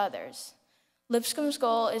love to others. Lipscomb's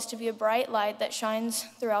goal is to be a bright light that shines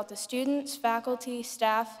throughout the students, faculty,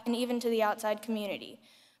 staff, and even to the outside community.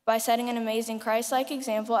 By setting an amazing Christ-like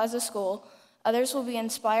example as a school, others will be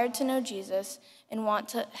inspired to know Jesus and want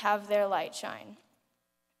to have their light shine.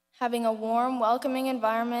 Having a warm, welcoming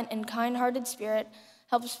environment and kind-hearted spirit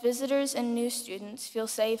helps visitors and new students feel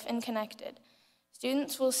safe and connected.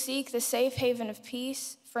 Students will seek the safe haven of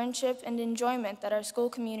peace, friendship, and enjoyment that our school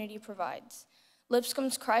community provides.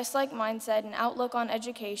 Lipscomb's Christ-like mindset and outlook on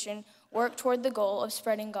education work toward the goal of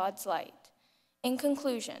spreading God's light. In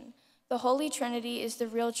conclusion, the Holy Trinity is the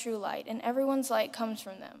real true light, and everyone's light comes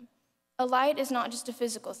from them. A light is not just a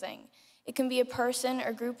physical thing. It can be a person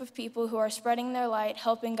or group of people who are spreading their light,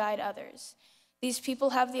 helping guide others. These people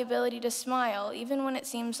have the ability to smile even when it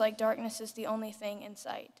seems like darkness is the only thing in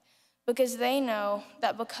sight, because they know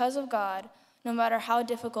that because of God, no matter how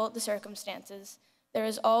difficult the circumstances, there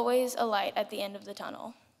is always a light at the end of the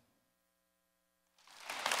tunnel.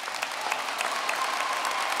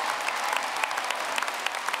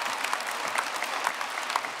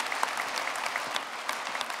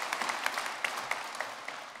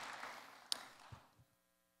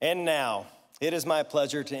 And now, it is my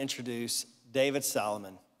pleasure to introduce David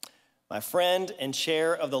Solomon, my friend and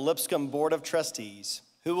chair of the Lipscomb Board of Trustees,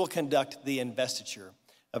 who will conduct the investiture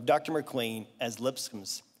of Dr. McQueen as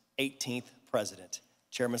Lipscomb's 18th president.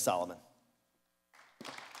 Chairman Solomon.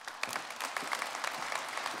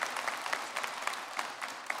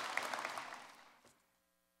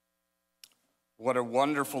 What a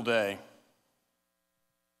wonderful day.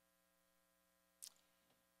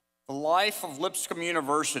 The life of Lipscomb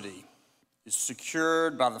University is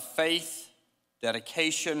secured by the faith,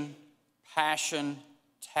 dedication, passion,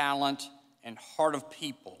 talent, and heart of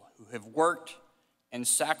people who have worked and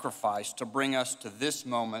sacrificed to bring us to this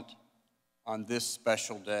moment on this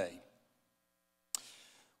special day.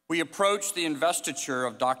 We approach the investiture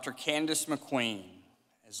of Dr. Candice McQueen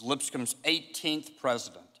as Lipscomb's 18th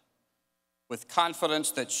president with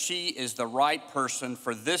confidence that she is the right person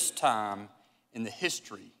for this time in the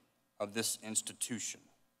history of this institution.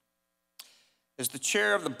 As the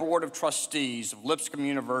chair of the Board of Trustees of Lipscomb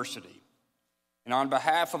University, and on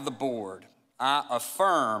behalf of the board, I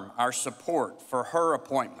affirm our support for her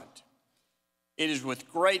appointment. It is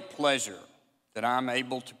with great pleasure that I'm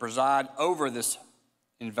able to preside over this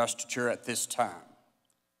investiture at this time.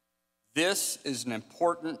 This is an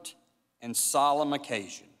important and solemn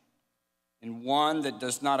occasion, and one that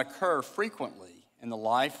does not occur frequently in the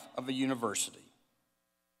life of a university.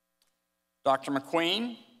 Dr.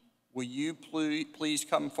 McQueen, will you please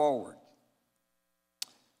come forward?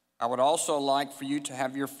 I would also like for you to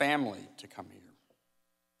have your family to come here.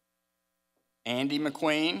 Andy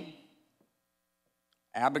McQueen,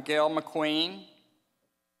 Abigail McQueen,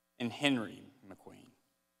 and Henry McQueen.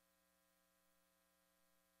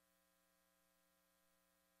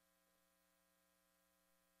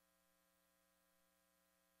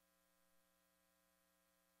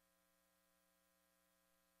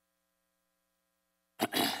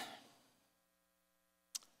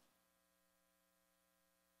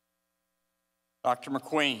 Dr.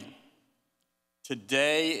 McQueen,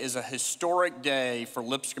 today is a historic day for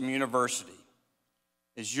Lipscomb University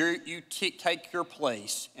as you take your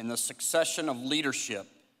place in the succession of leadership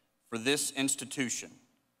for this institution.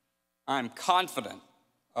 I am confident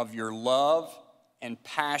of your love and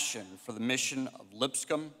passion for the mission of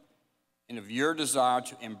Lipscomb and of your desire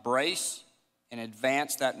to embrace and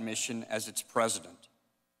advance that mission as its president.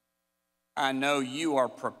 I know you are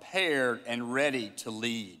prepared and ready to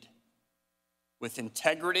lead with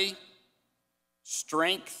integrity,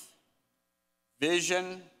 strength,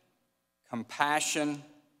 vision, compassion,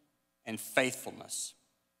 and faithfulness.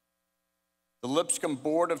 The Lipscomb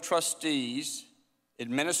Board of Trustees,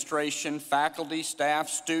 administration, faculty, staff,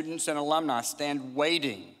 students, and alumni stand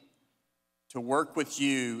waiting to work with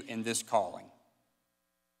you in this calling.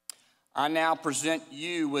 I now present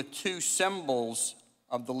you with two symbols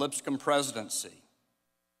of the Lipscomb presidency.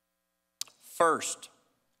 First,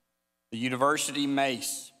 the university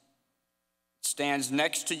mace. It stands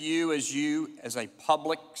next to you as a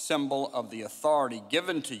public symbol of the authority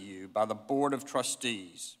given to you by the Board of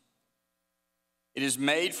Trustees. It is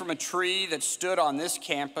made from a tree that stood on this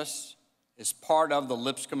campus as part of the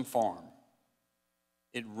Lipscomb Farm.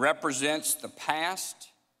 It represents the past,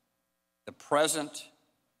 the present,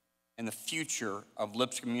 and the future of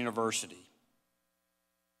Lipscomb University,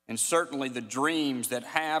 and certainly the dreams that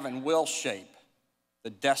have and will shape the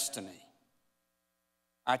destiny.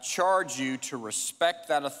 I charge you to respect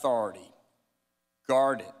that authority,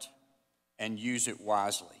 guard it, and use it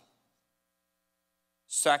wisely.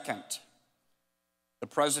 Second, the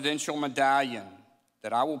presidential medallion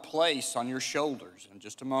that I will place on your shoulders in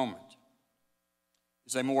just a moment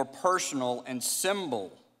is a more personal and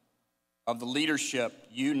symbol of the leadership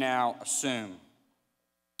you now assume.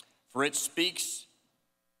 For it speaks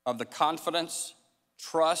of the confidence,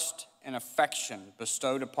 trust, and affection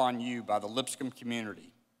bestowed upon you by the Lipscomb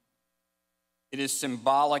community. It is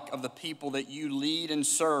symbolic of the people that you lead and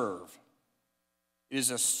serve. It is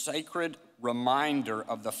a sacred reminder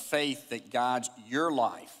of the faith that guides your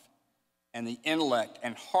life and the intellect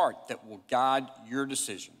and heart that will guide your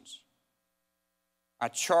decisions. I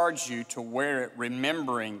charge you to wear it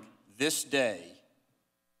remembering this day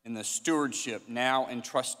in the stewardship now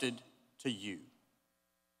entrusted to you.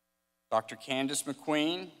 Dr. Candice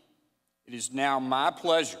McQueen, it is now my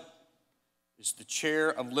pleasure as the chair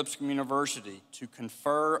of Lipscomb University to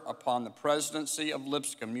confer upon the presidency of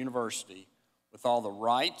Lipscomb University with all the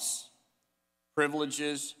rights,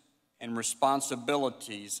 privileges, and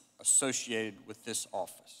responsibilities associated with this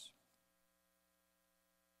office.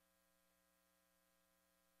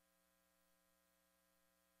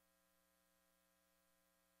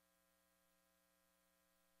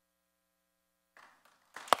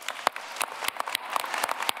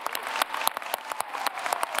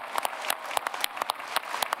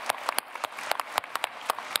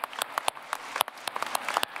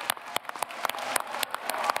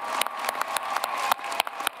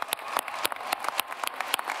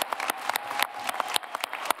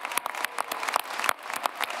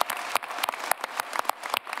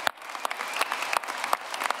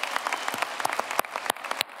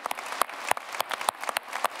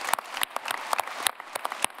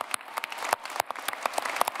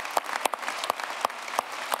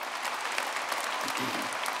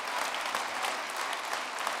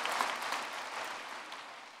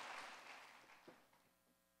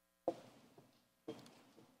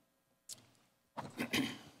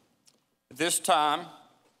 At this time,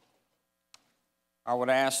 I would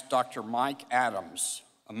ask Dr. Mike Adams,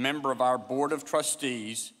 a member of our Board of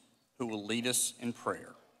Trustees, who will lead us in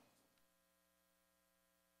prayer.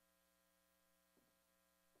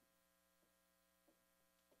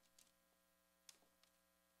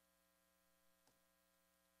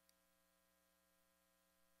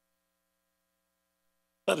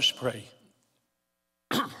 Let us pray.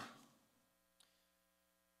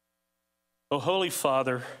 O Holy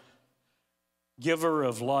Father, giver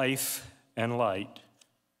of life and light,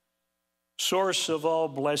 source of all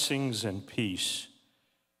blessings and peace,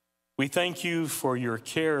 we thank you for your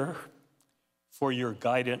care, for your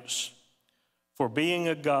guidance, for being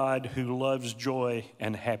a God who loves joy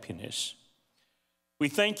and happiness. We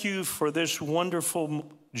thank you for this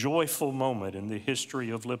wonderful, joyful moment in the history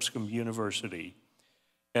of Lipscomb University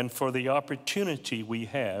and for the opportunity we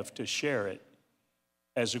have to share it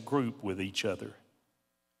as a group with each other.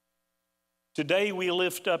 Today we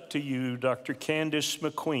lift up to you Dr. Candice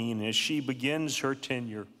McQueen as she begins her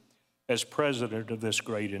tenure as president of this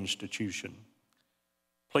great institution.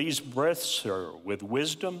 Please bless her with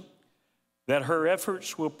wisdom that her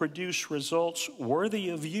efforts will produce results worthy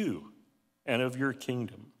of you and of your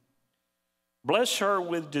kingdom. Bless her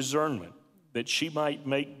with discernment that she might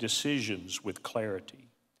make decisions with clarity.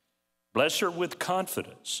 Bless her with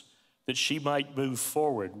confidence that she might move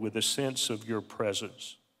forward with a sense of your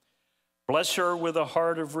presence. Bless her with a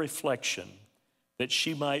heart of reflection that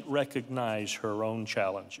she might recognize her own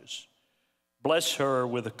challenges. Bless her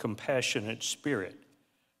with a compassionate spirit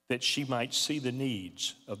that she might see the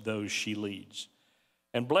needs of those she leads.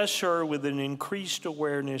 And bless her with an increased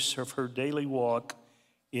awareness of her daily walk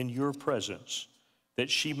in your presence, that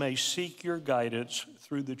she may seek your guidance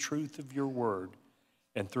through the truth of your word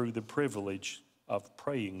and through the privilege of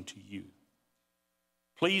praying to you.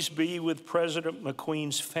 Please be with President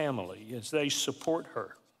McQueen's family as they support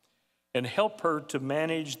her and help her to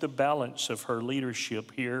manage the balance of her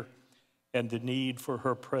leadership here and the need for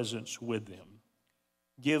her presence with them.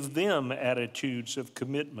 Give them attitudes of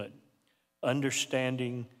commitment,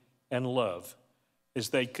 understanding, and love as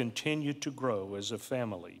they continue to grow as a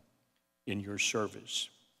family in your service.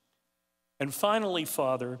 And finally,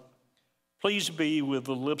 Father, please be with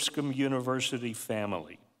the Lipscomb University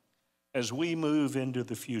family as we move into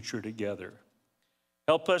the future together.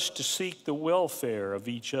 Help us to seek the welfare of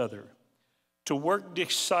each other, to work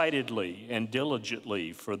decidedly and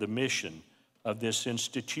diligently for the mission of this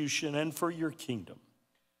institution and for your kingdom,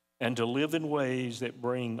 and to live in ways that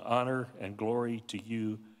bring honor and glory to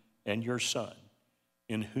you and your Son,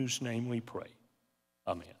 in whose name we pray.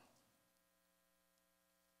 Amen.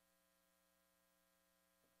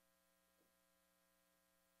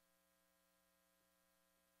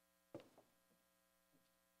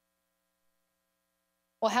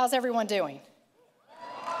 Well, how's everyone doing?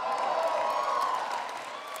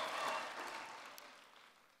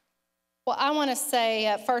 Well, I want to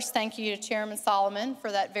say first thank you to Chairman Solomon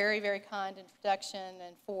for that very, very kind introduction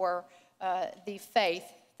and for the faith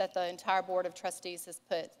that the entire Board of Trustees has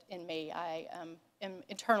put in me. I am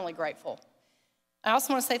eternally grateful. I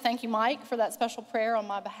also want to say thank you, Mike, for that special prayer on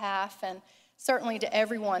my behalf, and certainly to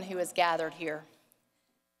everyone who has gathered here.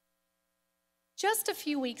 Just a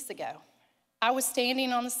few weeks ago, I was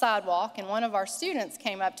standing on the sidewalk and one of our students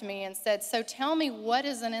came up to me and said, "So tell me, what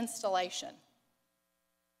is an installation?"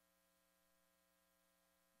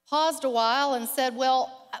 Paused a while and said,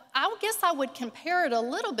 "Well, I guess I would compare it a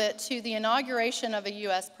little bit to the inauguration of a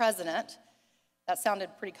U.S. president." That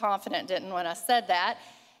sounded pretty confident, didn't it, when I said that?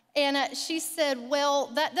 And she said, "Well,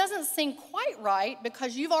 that doesn't seem quite right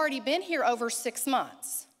because you've already been here over 6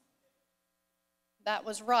 months." That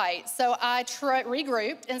was right. So I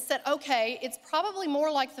regrouped and said, "Okay, it's probably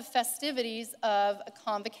more like the festivities of a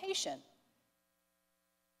convocation."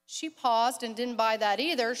 She paused and didn't buy that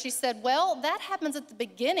either. She said, "Well, that happens at the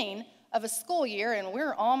beginning of a school year, and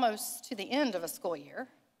we're almost to the end of a school year."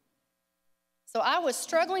 So I was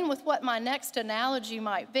struggling with what my next analogy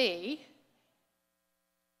might be.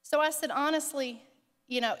 So I said, "Honestly,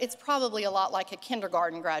 you know, it's probably a lot like a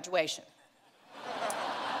kindergarten graduation.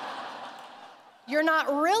 You're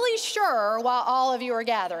not really sure why all of you are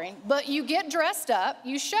gathering, but you get dressed up,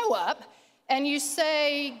 you show up, and you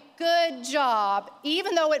say, 'Good job,'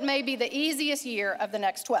 even though it may be the easiest year of the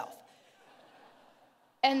next 12.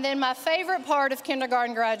 And then my favorite part of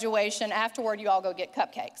kindergarten graduation, afterward, you all go get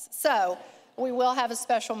cupcakes. So we will have a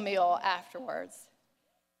special meal afterwards.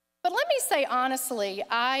 But let me say honestly,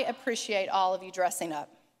 I appreciate all of you dressing up,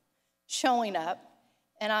 showing up,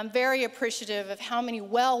 and I'm very appreciative of how many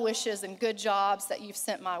well wishes and good jobs that you've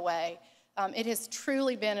sent my way. It has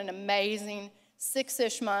truly been an amazing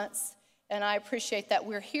 6-ish months, and I appreciate that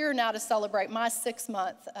we're here now to celebrate my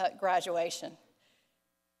 6-month graduation.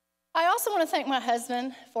 I also want to thank my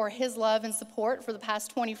husband for his love and support for the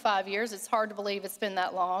past 25 years. It's hard to believe it's been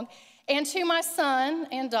that long. And to my son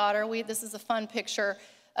and daughter, this is a fun picture,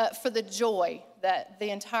 for the joy that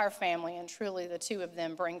the entire family and truly the two of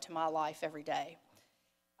them bring to my life every day.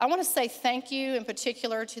 I want to say thank you in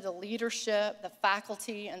particular to the leadership, the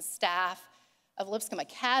faculty and staff of Lipscomb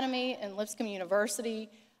Academy and Lipscomb University.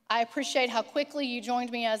 I appreciate how quickly you joined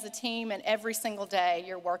me as a team, and every single day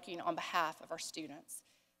you're working on behalf of our students.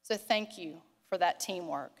 So thank you for that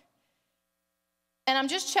teamwork. And I'm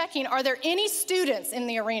just checking, are there any students in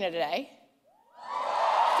the arena today?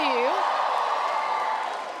 Few.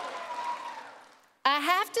 I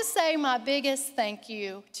have to say my biggest thank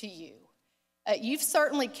you to you. You've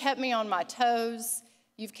certainly kept me on my toes,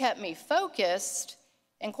 you've kept me focused,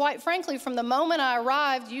 and quite frankly, from the moment I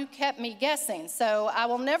arrived, you kept me guessing. So I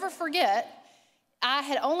will never forget, I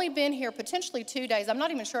had only been here potentially 2 days. I'm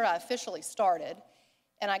not even sure I officially started.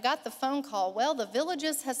 And I got the phone call, "Well, the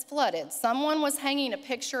Villages has flooded. Someone was hanging a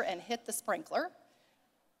picture and hit the sprinkler."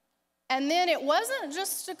 And then it wasn't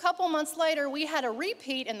just a couple months later, we had a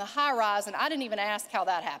repeat in the high rise, and I didn't even ask how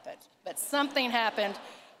that happened, but something happened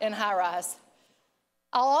in high rise.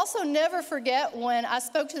 I'll also never forget when I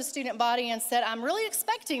spoke to the student body and said, I'm really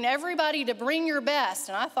expecting everybody to bring your best.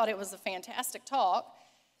 And I thought it was a fantastic talk.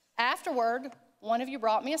 Afterward, one of you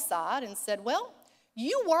brought me aside and said, well,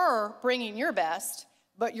 you were bringing your best,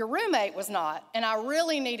 but your roommate was not. And I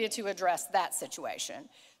really needed to address that situation.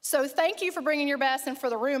 So thank you for bringing your best and for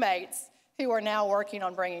the roommates who are now working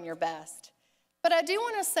on bringing your best. But I do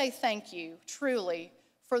want to say thank you, truly,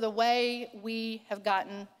 for the way we have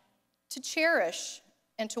gotten to cherish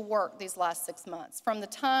and to work these last 6 months. From the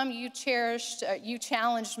time you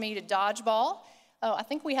challenged me to dodgeball. I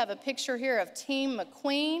think we have a picture here of Team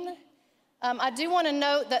McQueen. I do want to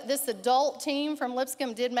note that this adult team from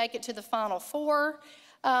Lipscomb did make it to the Final Four.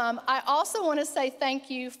 I also want to say thank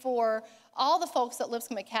you for all the folks at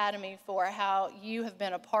Lipscomb Academy for how you have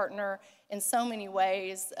been a partner in so many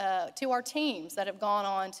ways to our teams that have gone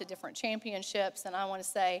on to different championships. And I want to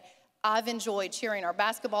say I've enjoyed cheering our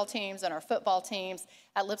basketball teams and our football teams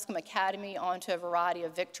at Lipscomb Academy onto a variety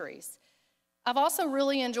of victories. I've also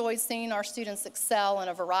really enjoyed seeing our students excel in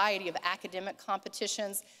a variety of academic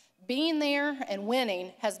competitions. Being there and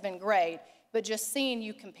winning has been great, but just seeing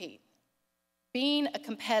you compete. Being a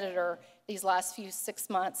competitor these last 6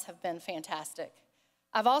 months have been fantastic.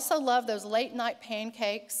 I've also loved those late night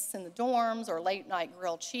pancakes in the dorms, or late night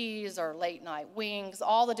grilled cheese, or late night wings,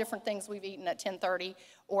 all the different things we've eaten at 10:30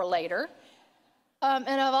 or later. And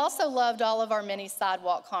I've also loved all of our many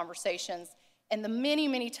sidewalk conversations and the many,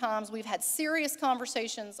 many times we've had serious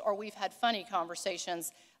conversations or we've had funny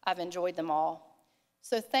conversations. I've enjoyed them all.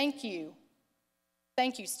 So thank you,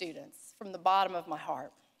 students, from the bottom of my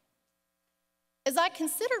heart. As I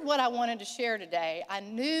considered what I wanted to share today, I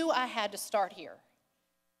knew I had to start here.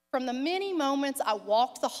 From the many moments I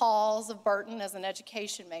walked the halls of Burton as an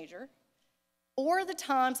education major, or the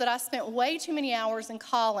times that I spent way too many hours in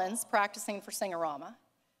Collins practicing for Singorama,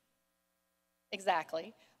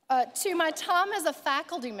 exactly, to my time as a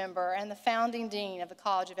faculty member and the founding dean of the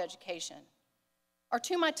College of Education, or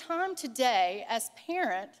to my time today as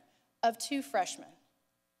parent of 2 freshmen.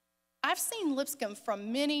 I've seen Lipscomb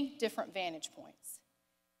from many different vantage points,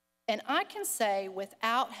 and I can say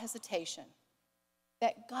without hesitation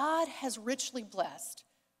that God has richly blessed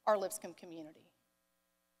our Lipscomb community.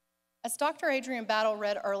 As Dr. Adrian Battle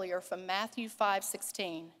read earlier from Matthew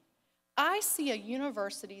 5:16, I see a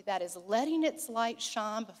university that is letting its light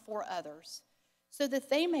shine before others so that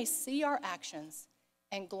they may see our actions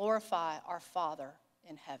and glorify our Father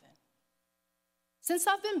in heaven. Since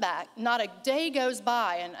I've been back, not a day goes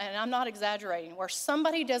by, and I'm not exaggerating, where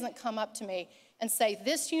somebody doesn't come up to me and say,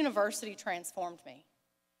 this university transformed me.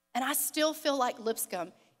 And I still feel like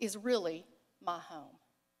Lipscomb is really my home.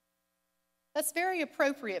 That's very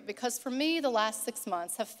appropriate because for me, the last 6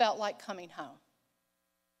 months have felt like coming home.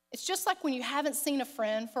 It's just like when you haven't seen a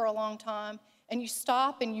friend for a long time and you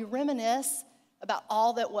stop and you reminisce about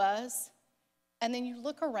all that was, and then you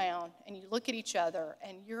look around and you look at each other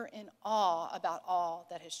and you're in awe about all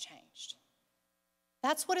that has changed.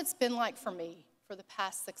 That's what it's been like for me for the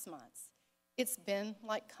past 6 months. It's been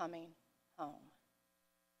like coming home.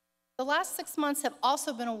 The last 6 months have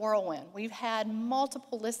also been a whirlwind. We've had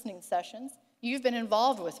multiple listening sessions. You've been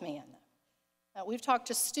involved with me in them. We've talked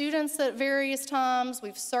to students at various times.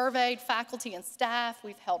 We've surveyed faculty and staff.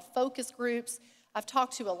 We've held focus groups. I've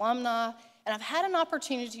talked to alumni, and I've had an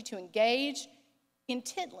opportunity to engage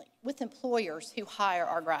intently with employers who hire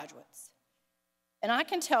our graduates. And I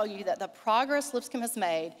can tell you that the progress Lipscomb has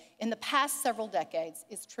made in the past several decades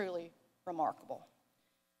is truly remarkable.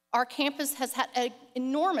 Our campus has had an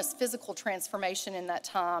enormous physical transformation in that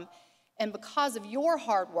time, and because of your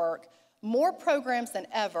hard work, more programs than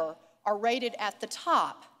ever are rated at the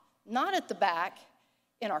top, not at the back,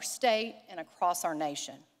 in our state and across our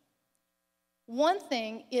nation. One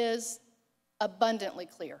thing is abundantly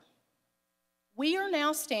clear. We are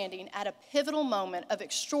now standing at a pivotal moment of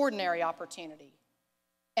extraordinary opportunity,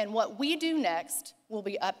 and what we do next will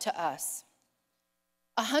be up to us.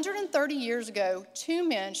 130 years ago, 2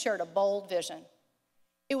 men shared a bold vision.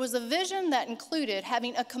 It was a vision that included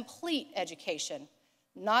having a complete education,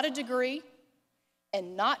 not a degree,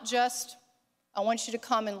 and not just, I want you to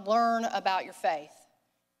come and learn about your faith.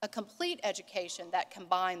 A complete education that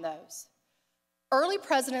combined those. Early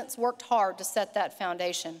presidents worked hard to set that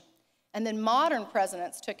foundation, and then modern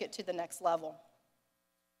presidents took it to the next level.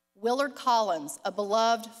 Willard Collins, a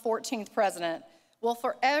beloved 14th president, will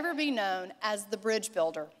forever be known as the bridge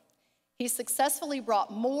builder. He successfully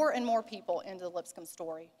brought more and more people into the Lipscomb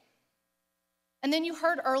story. And then you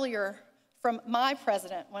heard earlier from my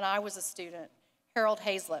president when I was a student, Harold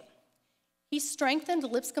Hazlett. He strengthened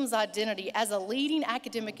Lipscomb's identity as a leading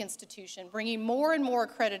academic institution, bringing more and more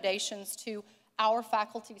accreditations to our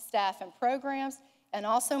faculty, staff, and programs, and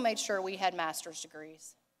also made sure we had master's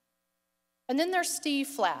degrees. And then there's Steve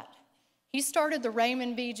Flatt. He started the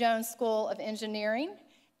Raymond B. Jones School of Engineering,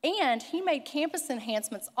 and he made campus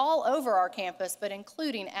enhancements all over our campus, but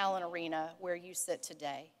including Allen Arena, where you sit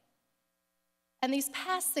today. And these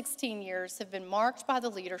past 16 years have been marked by the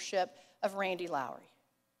leadership of Randy Lowry,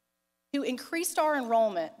 who increased our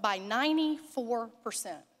enrollment by 94%.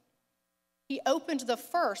 He opened the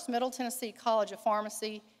first Middle Tennessee College of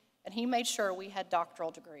Pharmacy, and he made sure we had doctoral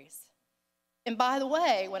degrees. And by the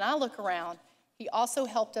way, when I look around, he also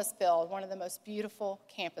helped us build one of the most beautiful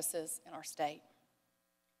campuses in our state.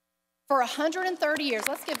 For 130 years,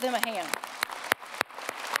 let's give them a hand.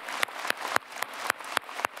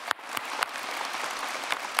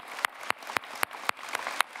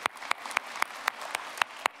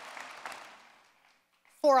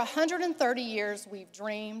 For 130 years, we've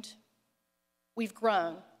dreamed, we've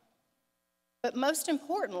grown, but most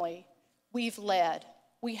importantly, we've led.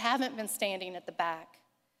 We haven't been standing at the back.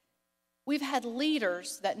 We've had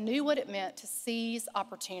leaders that knew what it meant to seize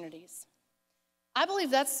opportunities. I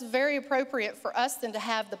believe that's very appropriate for us then to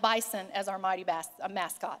have the bison as our mighty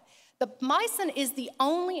mascot. The bison is the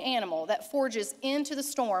only animal that forges into the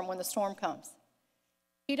storm when the storm comes.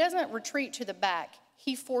 He doesn't retreat to the back,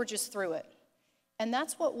 he forges through it. And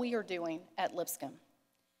that's what we are doing at Lipscomb.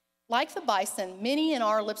 Like the bison, many in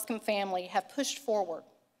our Lipscomb family have pushed forward.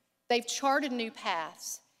 They've charted new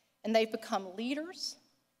paths, and they've become leaders,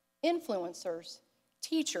 influencers,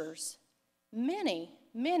 teachers, many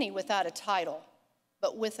without a title,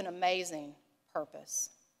 but with an amazing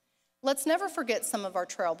purpose. Let's never forget some of our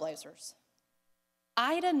trailblazers.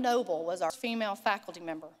 Ida Noble was our female faculty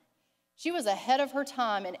member. She was ahead of her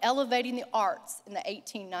time in elevating the arts in the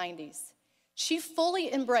 1890s. She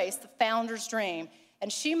fully embraced the founder's dream,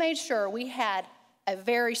 and she made sure we had a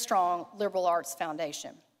very strong liberal arts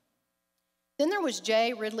foundation. Then there was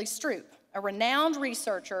J. Ridley Stroop, a renowned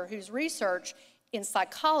researcher whose research in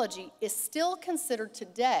psychology is still considered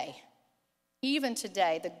today, even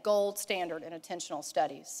today, the gold standard in attentional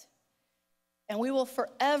studies. And we will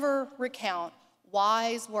forever recount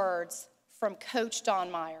wise words from Coach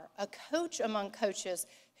Don Meyer, a coach among coaches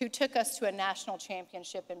who took us to a national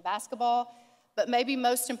championship in basketball, but maybe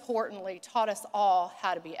most importantly, taught us all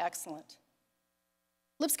how to be excellent.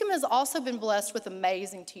 Lipscomb has also been blessed with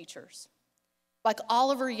amazing teachers, like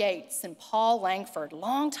Oliver Yates and Paul Langford,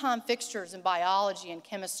 longtime fixtures in biology and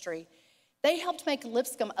chemistry. They helped make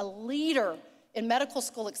Lipscomb a leader in medical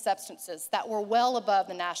school acceptances that were well above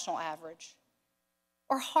the national average.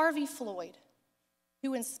 Or Harvey Floyd,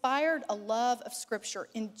 who inspired a love of Scripture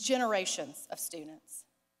in generations of students.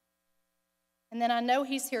 And then I know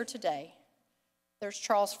he's here today. There's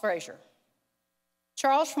Charles Frazier.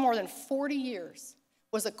 Charles, for more than 40 years,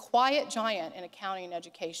 was a quiet giant in accounting and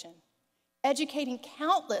education, educating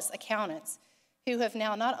countless accountants who have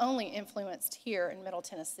now not only influenced here in Middle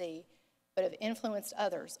Tennessee, but have influenced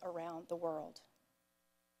others around the world.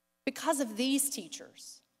 Because of these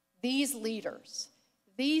teachers, these leaders,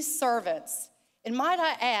 these servants, and might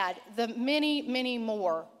I add, the many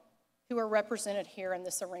more who are represented here in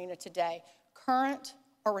this arena today, current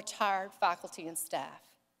or retired faculty and staff.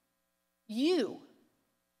 You,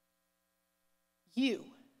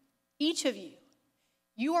 each of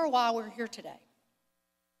you are why we're here today.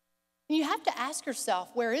 And you have to ask yourself,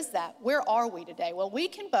 where is that? Where are we today? Well, we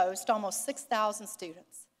can boast almost 6,000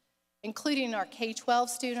 students, including our K-12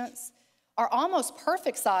 students, our almost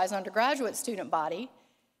perfect size undergraduate student body,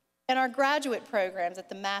 and our graduate programs at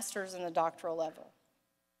the master's and the doctoral level.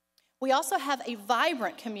 We also have a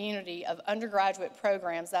vibrant community of undergraduate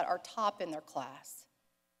programs that are top in their class.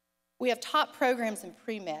 We have top programs in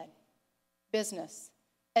pre-med, business,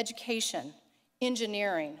 education,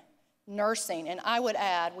 engineering, nursing, and I would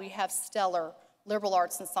add we have stellar liberal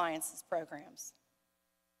arts and sciences programs.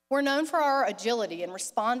 We're known for our agility in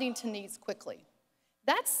responding to needs quickly.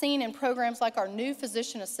 That's seen in programs like our new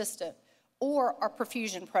physician assistant or our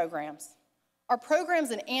perfusion programs. Our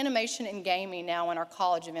programs in animation and gaming now in our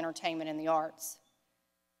College of Entertainment and the Arts.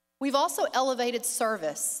 We've also elevated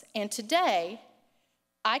service, and today,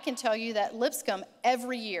 I can tell you that Lipscomb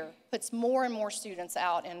every year puts more and more students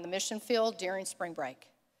out in the mission field during spring break.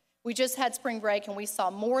 We just had spring break and we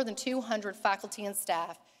saw more than 200 faculty and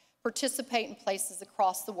staff participate in places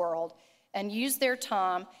across the world and use their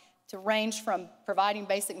time to range from providing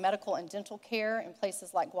basic medical and dental care in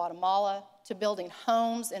places like Guatemala to building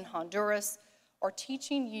homes in Honduras or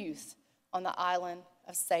teaching youth on the island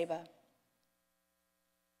of Saba.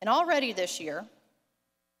 And already this year,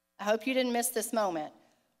 I hope you didn't miss this moment,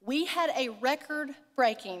 we had a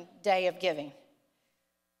record-breaking day of giving.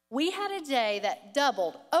 We had a day that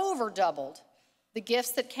over doubled the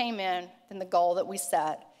gifts that came in than the goal that we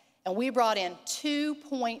set. And we brought in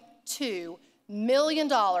 $2.2 million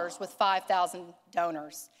with 5,000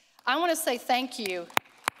 donors. I want to say thank you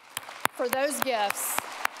for those gifts.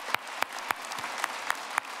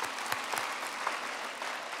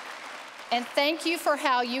 And thank you for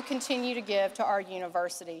how you continue to give to our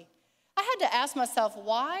university. I had to ask myself,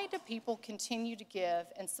 why do people continue to give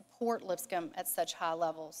and support Lipscomb at such high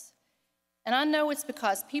levels? And I know it's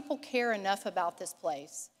because people care enough about this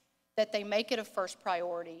place that they make it a first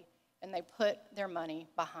priority and they put their money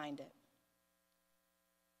behind it.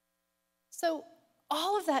 So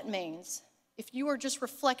all of that means, if you are just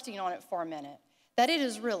reflecting on it for a minute, that it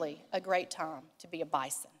is really a great time to be a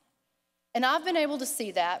Bison. And I've been able to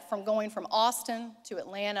see that from going from Austin to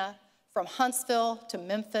Atlanta, from Huntsville to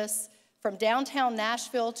Memphis, from downtown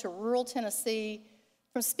Nashville to rural Tennessee,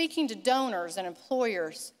 from speaking to donors and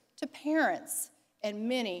employers to parents and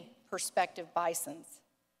many prospective Bisons.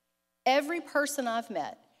 Every person I've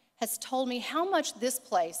met has told me how much this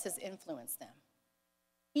place has influenced them.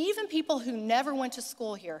 Even people who never went to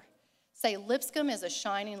school here say Lipscomb is a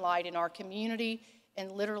shining light in our community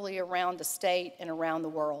and literally around the state and around the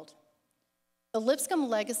world. The Lipscomb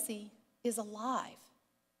legacy is alive.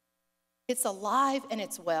 It's alive and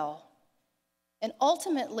it's well. And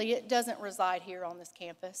ultimately, it doesn't reside here on this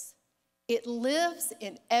campus. It lives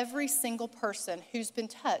in every single person who's been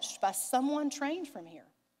touched by someone trained from here.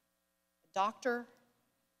 A doctor,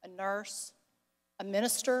 a nurse, a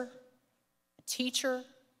minister, a teacher.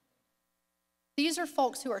 These are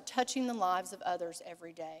folks who are touching the lives of others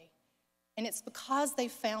every day. And it's because they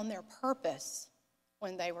found their purpose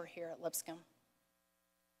when they were here at Lipscomb.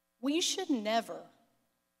 We should never,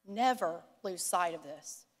 never lose sight of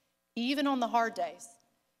this, even on the hard days.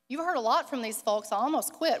 You've heard a lot from these folks. I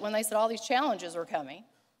almost quit when they said all these challenges are coming.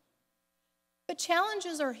 But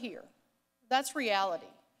challenges are here. That's reality.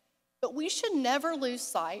 But we should never lose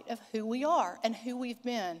sight of who we are and who we've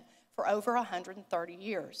been for over 130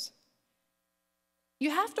 years.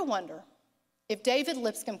 You have to wonder if David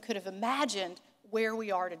Lipscomb could have imagined where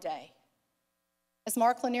we are today. As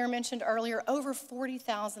Mark Lanier mentioned earlier, over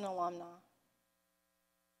 40,000 alumni.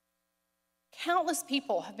 Countless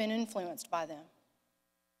people have been influenced by them.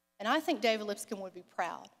 And I think David Lipscomb would be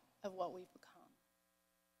proud of what we've become.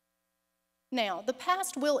 Now, the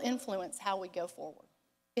past will influence how we go forward.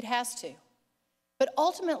 It has to. But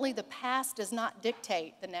ultimately, the past does not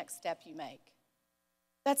dictate the next step you make.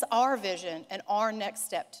 That's our vision and our next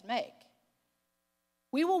step to make.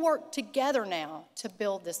 We will work together now to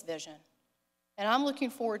build this vision. And I'm looking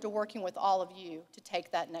forward to working with all of you to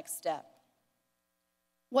take that next step.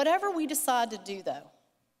 Whatever we decide to do, though,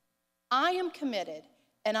 I am committed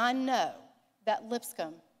and I know that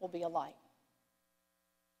Lipscomb will be a light.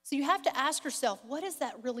 So you have to ask yourself, what does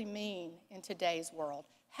that really mean in today's world?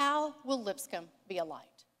 How will Lipscomb be a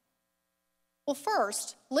light? Well,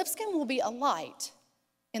 first, Lipscomb will be a light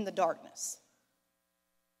in the darkness.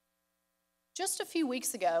 Just a few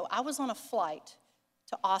weeks ago, I was on a flight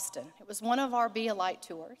to Austin. It was one of our Be a Light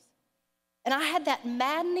tours. And I had that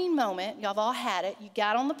maddening moment, y'all have all had it. You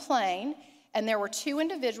got on the plane, and there were two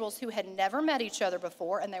individuals who had never met each other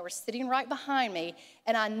before, and they were sitting right behind me,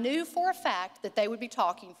 and I knew for a fact that they would be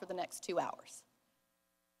talking for the next 2 hours.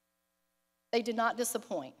 They did not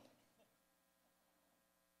disappoint.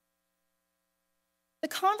 The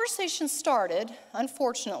conversation started,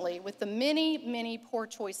 unfortunately, with the many, many poor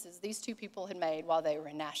choices these two people had made while they were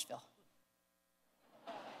in Nashville.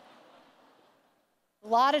 A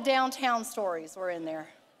lot of downtown stories were in there.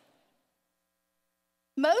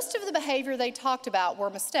 Most of the behavior they talked about were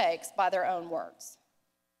mistakes by their own words.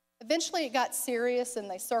 Eventually it got serious and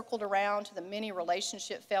they circled around to the many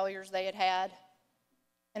relationship failures they had had.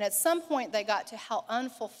 And at some point they got to how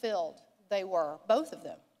unfulfilled they were, both of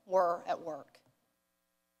them were at work.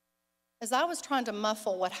 As I was trying to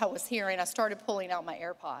muffle what I was hearing, I started pulling out my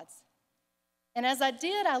AirPods. And as I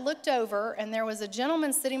did, I looked over, and there was a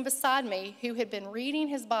gentleman sitting beside me who had been reading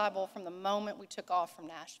his Bible from the moment we took off from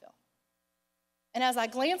Nashville. And as I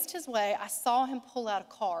glanced his way, I saw him pull out a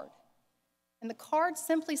card. And the card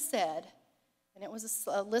simply said, and it was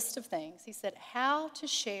a list of things, he said, how to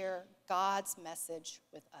share God's message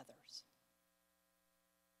with others.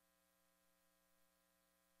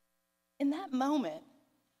 In that moment,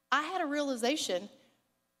 I had a realization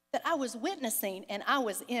that I was witnessing and I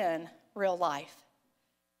was in real life.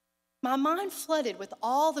 My mind flooded with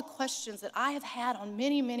all the questions that I have had on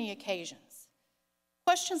many, many occasions.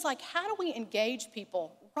 Questions like, how do we engage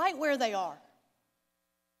people right where they are?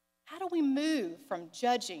 How do we move from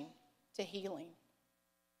judging to healing?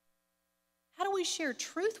 How do we share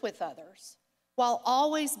truth with others while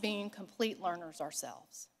always being complete learners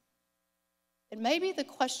ourselves? And maybe the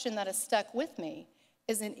question that has stuck with me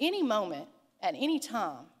is, in any moment, at any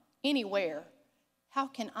time, anywhere, how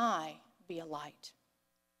can I be a light?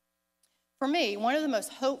 For me, one of the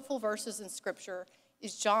most hopeful verses in Scripture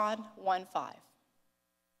is John 1:5.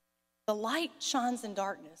 The light shines in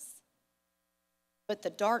darkness, but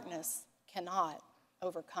the darkness cannot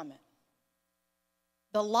overcome it.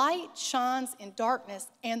 The light shines in darkness,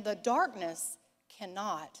 and the darkness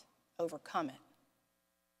cannot overcome it.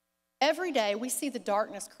 Every day we see the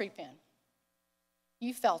darkness creep in.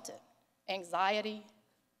 You felt it. Anxiety,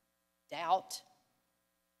 doubt,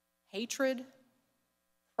 hatred,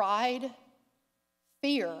 pride,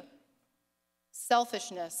 fear,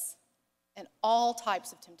 selfishness, and all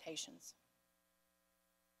types of temptations.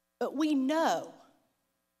 But we know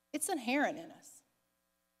it's inherent in us.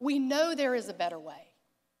 We know there is a better way.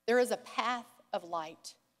 There is a path of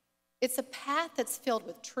light. It's a path that's filled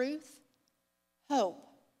with truth, hope,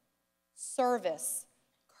 service,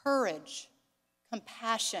 courage,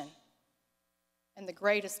 compassion, and the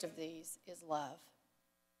greatest of these is love.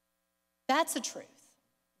 That's a truth.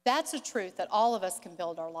 That's a truth that all of us can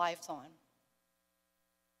build our lives on.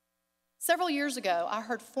 Several years ago, I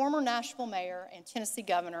heard former Nashville Mayor and Tennessee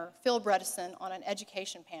Governor Phil Bredesen on an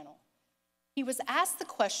education panel. He was asked the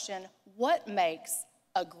question, what makes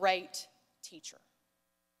a great teacher?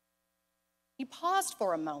 He paused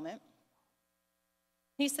for a moment.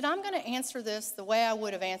 He said, I'm going to answer this the way I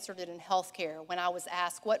would have answered it in healthcare when I was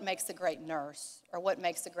asked what makes a great nurse or what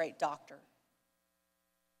makes a great doctor.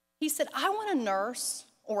 He said, I want a nurse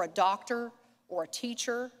or a doctor or a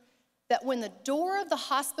teacher that when the door of the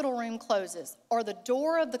hospital room closes or the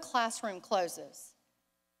door of the classroom closes,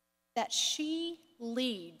 that she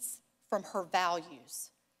leads from her values.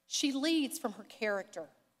 She leads from her character.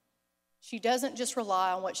 She doesn't just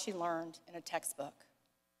rely on what she learned in a textbook.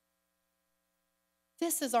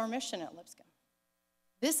 This is our mission at Lipscomb.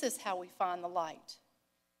 This is how we find the light.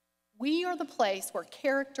 We are the place where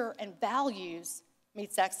character and values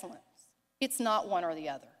meets excellence. It's not one or the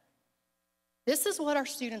other. This is what our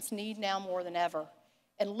students need now more than ever,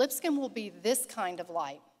 and Lipscomb will be this kind of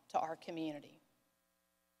light to our community.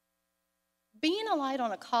 Being a light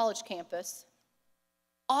on a college campus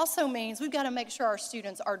also means we've got to make sure our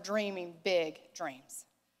students are dreaming big dreams.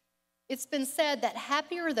 It's been said that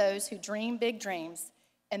happy are those who dream big dreams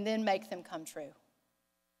and then make them come true.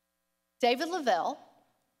 David Lavelle,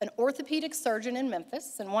 an orthopedic surgeon in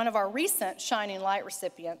Memphis and one of our recent Shining Light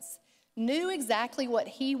recipients, knew exactly what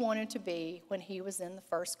he wanted to be when he was in the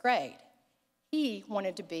first grade. He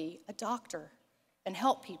wanted to be a doctor and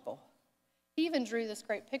help people. He even drew this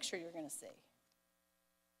great picture you're going to see.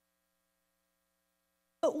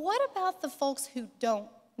 But what about the folks who don't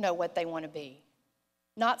know what they want to be?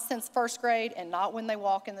 Not since first grade and not when they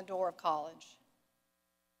walk in the door of college.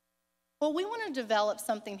 Well, we want to develop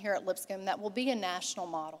something here at Lipscomb that will be a national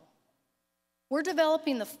model. We're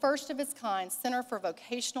developing the first of its kind Center for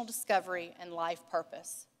Vocational Discovery and Life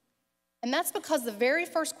Purpose. And that's because the very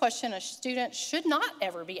first question a student should not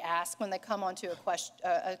ever be asked when they come onto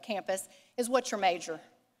a campus is, what's your major?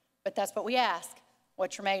 But that's what we ask,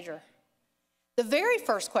 what's your major? The very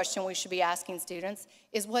first question we should be asking students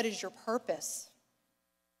is, what is your purpose?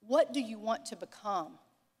 What do you want to become?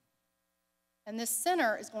 And this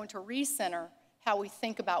center is going to recenter how we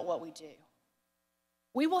think about what we do.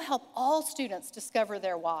 We will help all students discover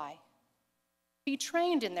their why, be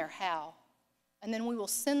trained in their how, and then we will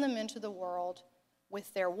send them into the world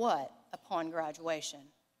with their what upon graduation.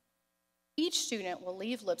 Each student will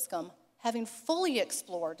leave Lipscomb having fully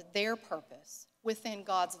explored their purpose within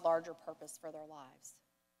God's larger purpose for their lives.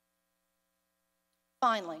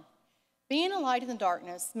 Finally, being a light in the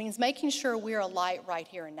darkness means making sure we're a light right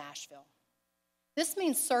here in Nashville. This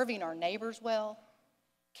means serving our neighbors well,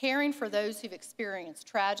 caring for those who've experienced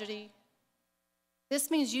tragedy. This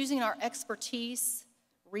means using our expertise,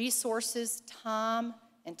 resources, time,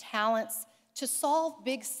 and talents to solve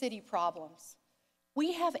big city problems.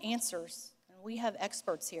 We have answers, and we have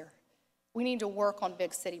experts here. We need to work on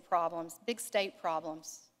big city problems, big state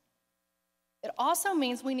problems. It also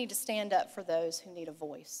means we need to stand up for those who need a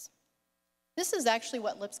voice. This is actually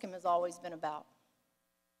what Lipscomb has always been about.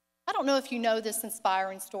 I don't know if you know this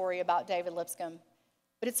inspiring story about David Lipscomb,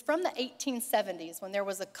 but it's from the 1870s when there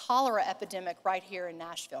was a cholera epidemic right here in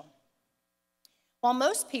Nashville. While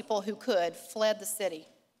most people who could fled the city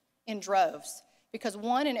in droves because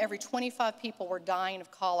 1 in every 25 people were dying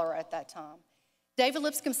of cholera at that time, David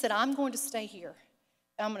Lipscomb said, I'm going to stay here,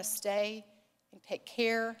 and I'm going to stay and take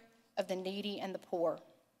care of the needy and the poor.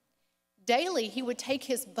 Daily, he would take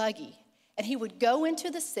his buggy, and he would go into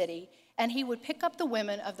the city, and he would pick up the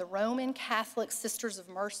women of the Roman Catholic Sisters of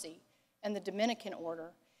Mercy and the Dominican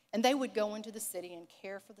order, and they would go into the city and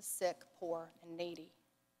care for the sick, poor, and needy.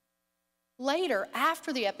 Later,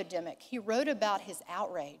 after the epidemic, he wrote about his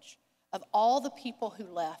outrage of all the people who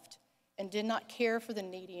left and did not care for the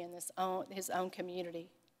needy in his own community.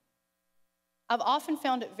 I've often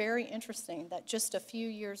found it very interesting that just a few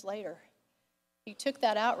years later, he took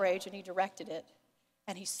that outrage and he directed it,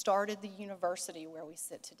 and he started the university where we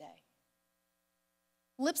sit today.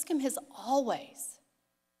 Lipscomb has always,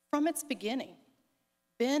 from its beginning,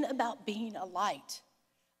 been about being a light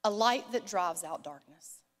that drives out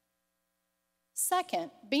darkness.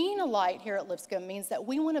 Second, being a light here at Lipscomb means that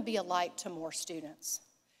we want to be a light to more students.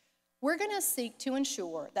 We're going to seek to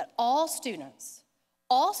ensure that all students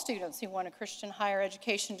who want a Christian higher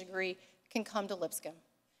education degree can come to Lipscomb.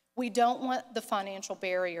 We don't want the financial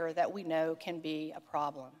barrier that we know can be a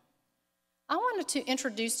problem. I wanted to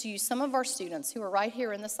introduce to you some of our students who are right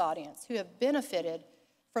here in this audience who have benefited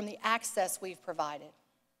from the access we've provided.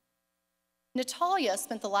 Natalia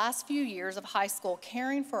spent the last few years of high school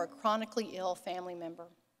caring for a chronically ill family member.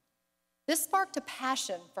 This sparked a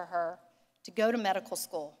passion for her to go to medical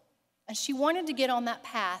school, and she wanted to get on that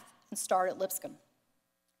path and start at Lipscomb.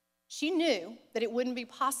 She knew that it wouldn't be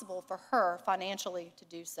possible for her financially to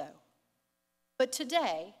do so. But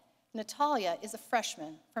today, Natalia is a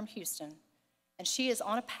freshman from Houston, and she is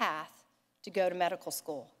on a path to go to medical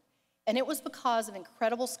school. And it was because of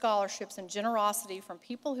incredible scholarships and generosity from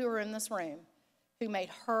people who are in this room who made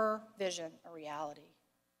her vision a reality.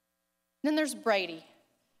 And then there's Brady.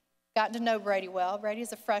 Gotten to know Brady well. Brady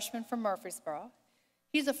is a freshman from Murfreesboro.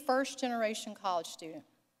 He's a first-generation college student.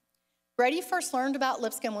 Brady first learned about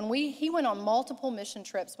Lipscomb when he went on multiple mission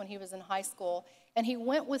trips when he was in high school, and he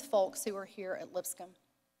went with folks who were here at Lipscomb.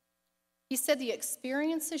 He said the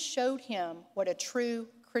experiences showed him what a true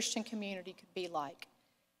Christian community could be like.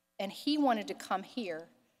 And he wanted to come here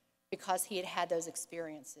because he had had those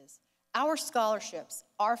experiences. Our scholarships,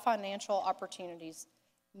 our financial opportunities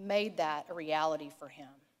made that a reality for him.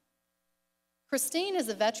 Christine is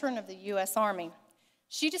a veteran of the U.S. Army.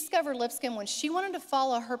 She discovered Lipscomb when she wanted to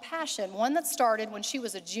follow her passion, one that started when she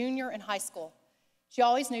was a junior in high school. She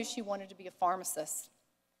always knew she wanted to be a pharmacist.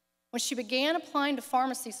 When she began applying to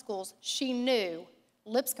pharmacy schools, she knew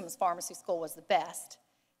Lipscomb's pharmacy school was the best,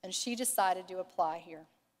 and she decided to apply here.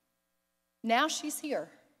 Now she's here,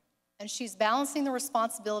 and she's balancing the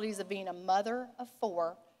responsibilities of being a mother of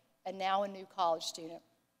 4 and now a new college student.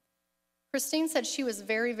 Christine said she was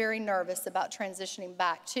very, very nervous about transitioning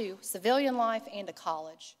back to civilian life and to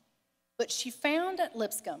college. But she found at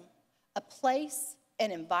Lipscomb a place,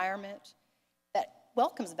 an environment that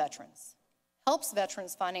welcomes veterans, helps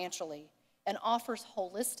veterans financially, and offers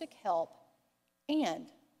holistic help. And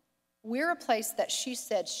we're a place that she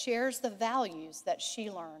said shares the values that she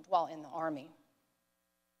learned while in the Army.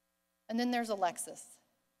 And then there's Alexis.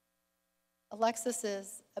 Alexis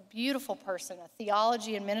is a beautiful person, a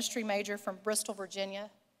theology and ministry major from Bristol, Virginia,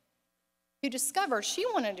 who discovered she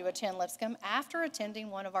wanted to attend Lipscomb after attending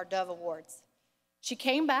one of our Dove Awards. She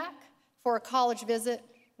came back for a college visit,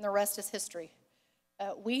 and the rest is history.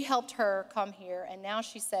 We helped her come here, and now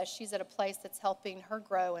she says she's at a place that's helping her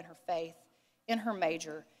grow in her faith, in her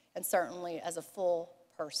major, and certainly as a full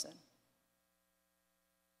person.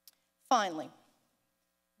 Finally,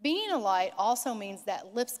 being a light also means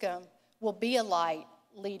that Lipscomb will be a light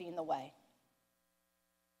leading the way.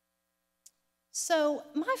 So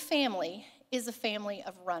my family is a family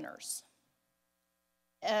of runners.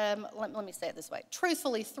 Let me say it this way.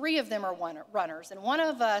 Truthfully, 3 of them are runners, and one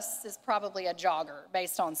of us is probably a jogger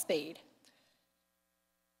based on speed.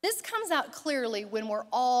 This comes out clearly when we're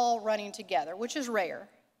all running together, which is rare.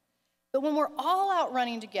 But when we're all out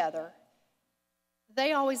running together,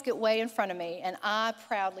 they always get way in front of me, and I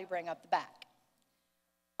proudly bring up the back.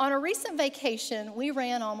 On a recent vacation, we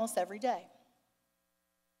ran almost every day.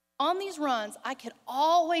 On these runs, I could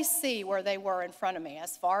always see where they were in front of me,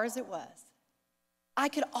 as far as it was. I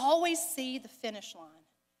could always see the finish line,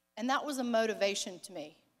 and that was a motivation to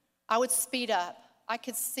me. I would speed up. I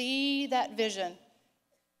could see that vision,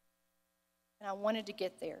 and I wanted to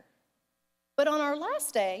get there. But on our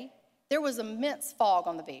last day, there was immense fog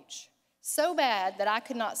on the beach, so bad that I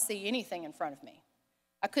could not see anything in front of me.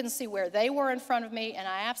 I couldn't see where they were in front of me, and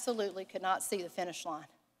I absolutely could not see the finish line.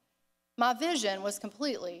 My vision was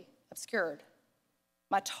completely obscured.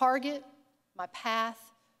 My target, my path,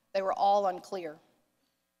 they were all unclear.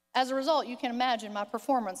 As a result, you can imagine my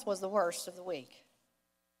performance was the worst of the week.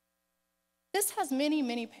 This has many,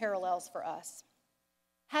 many parallels for us.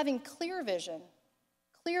 Having clear vision,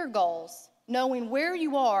 clear goals, knowing where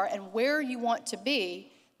you are and where you want to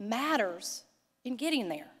be matters in getting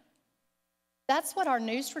there. That's what our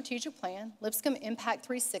new strategic plan, Lipscomb Impact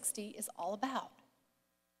 360, is all about.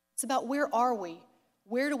 It's about where are we,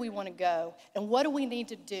 where do we want to go, and what do we need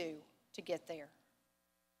to do to get there.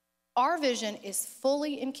 Our vision is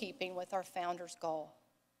fully in keeping with our founder's goal,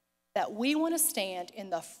 that we want to stand in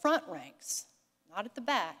the front ranks, not at the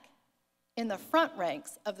back, in the front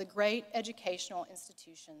ranks of the great educational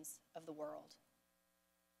institutions of the world.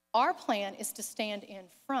 Our plan is to stand in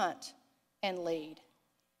front and lead.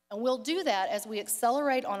 And we'll do that as we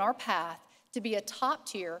accelerate on our path to be a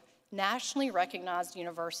top-tier, nationally recognized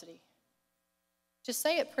university. To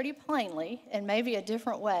say it pretty plainly, and maybe a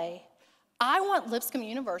different way, I want Lipscomb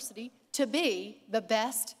University to be the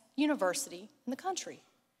best university in the country.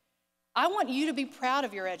 I want you to be proud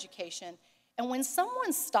of your education. And when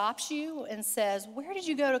someone stops you and says, "Where did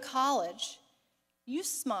you go to college?" you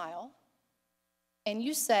smile and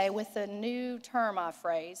you say, with the new term I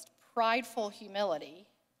phrased, prideful humility,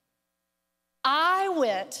 "I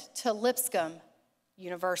went to Lipscomb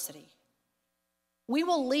University." We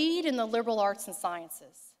will lead in the liberal arts and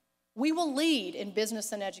sciences. We will lead in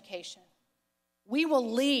business and education. We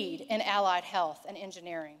will lead in allied health and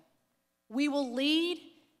engineering. We will lead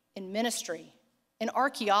in ministry, in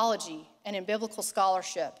archaeology, and in biblical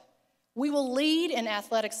scholarship. We will lead in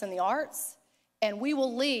athletics and the arts, and we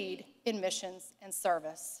will lead in missions and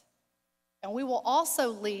service. And we will also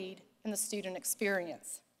lead in the student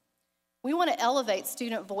experience. We want to elevate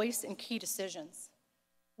student voice in key decisions.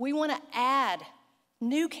 We want to add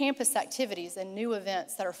new campus activities and new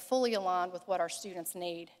events that are fully aligned with what our students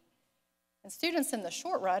need. And students, in the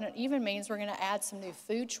short run, it even means we're going to add some new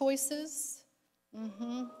food choices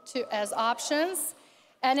as options.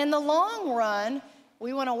 And in the long run,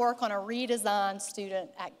 we want to work on a redesigned student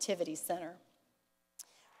activity center.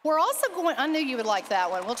 We're also going, I knew you would like that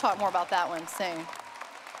one. We'll talk more about that one soon.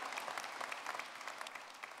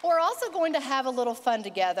 We're also going to have a little fun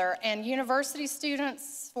together, and university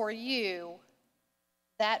students, for you,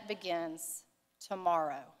 that begins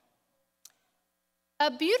tomorrow. A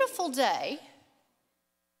beautiful day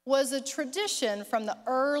was a tradition from the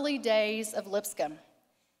early days of Lipscomb.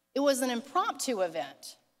 It was an impromptu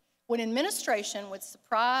event when administration would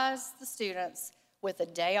surprise the students with a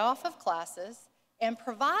day off of classes and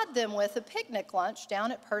provide them with a picnic lunch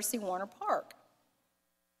down at Percy Warner Park.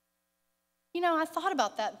 You know, I thought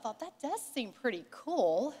about that and thought, that does seem pretty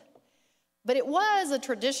cool. But it was a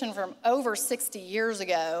tradition from over 60 years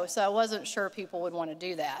ago, so I wasn't sure people would want to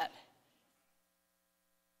do that.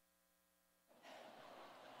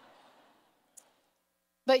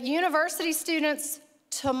 But university students,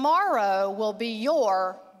 tomorrow will be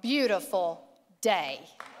your beautiful day.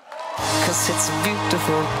 'Cause it's a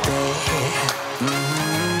beautiful day.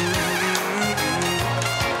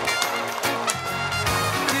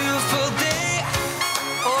 Beautiful day.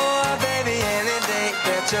 Oh, baby, any day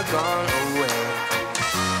that you're gone away.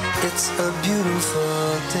 It's a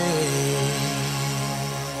beautiful day.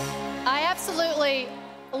 I absolutely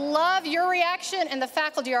love your reaction, and the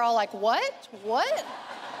faculty are all like, what? What?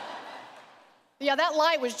 Yeah, that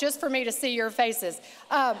light was just for me to see your faces.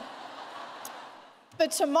 But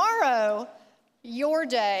tomorrow, your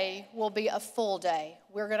day will be a full day.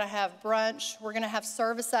 We're going to have brunch. We're going to have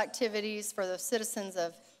service activities for the citizens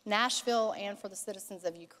of Nashville and for the citizens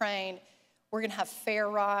of Ukraine. We're going to have fair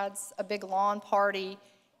rides, a big lawn party.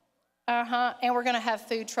 And we're going to have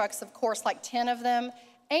food trucks, of course, like 10 of them.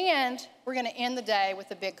 And we're going to end the day with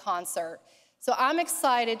a big concert. So I'm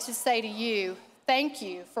excited to say to you, thank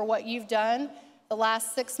you for what you've done the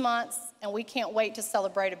last 6 months, and we can't wait to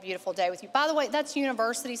celebrate a beautiful day with you. By the way, that's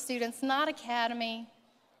university students, not academy.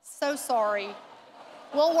 So sorry.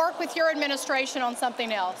 We'll work with your administration on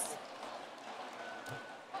something else.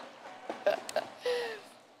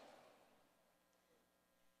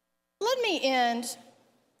 Let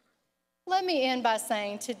me end by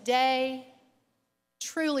saying today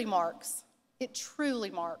truly marks a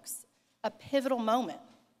pivotal moment.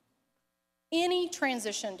 Any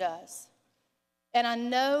transition does. And I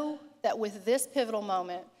know that with this pivotal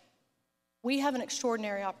moment, we have an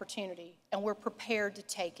extraordinary opportunity, and we're prepared to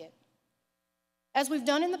take it. As we've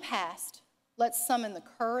done in the past, let's summon the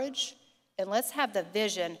courage and let's have the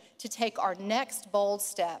vision to take our next bold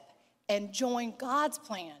step and join God's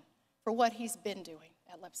plan for what He's been doing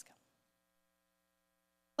at Lipscomb.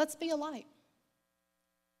 Let's be a light.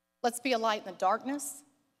 Let's be a light in the darkness.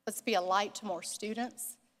 Let's be a light to more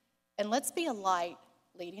students. And let's be a light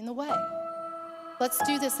leading the way. Let's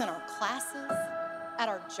do this in our classes, at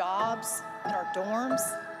our jobs, in our dorms,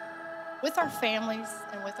 with our families,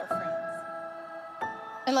 and with our friends.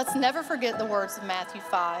 And let's never forget the words of Matthew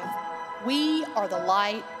 5. We are the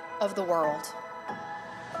light of the world.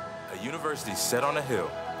 A university set on a hill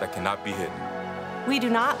that cannot be hidden. We do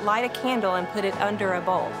not light a candle and put it under a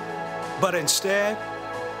bowl, but instead,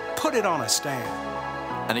 put it on a stand.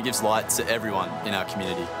 And it gives light to everyone in our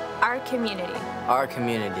community. Our community. Our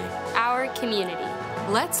community. Our community.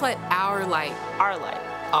 Let's let our light. Our light.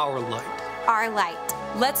 Our light. Our light.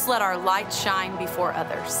 Let's let our light shine before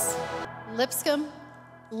others. Lipscomb,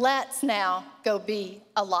 let's now go be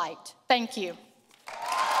a light. Thank you.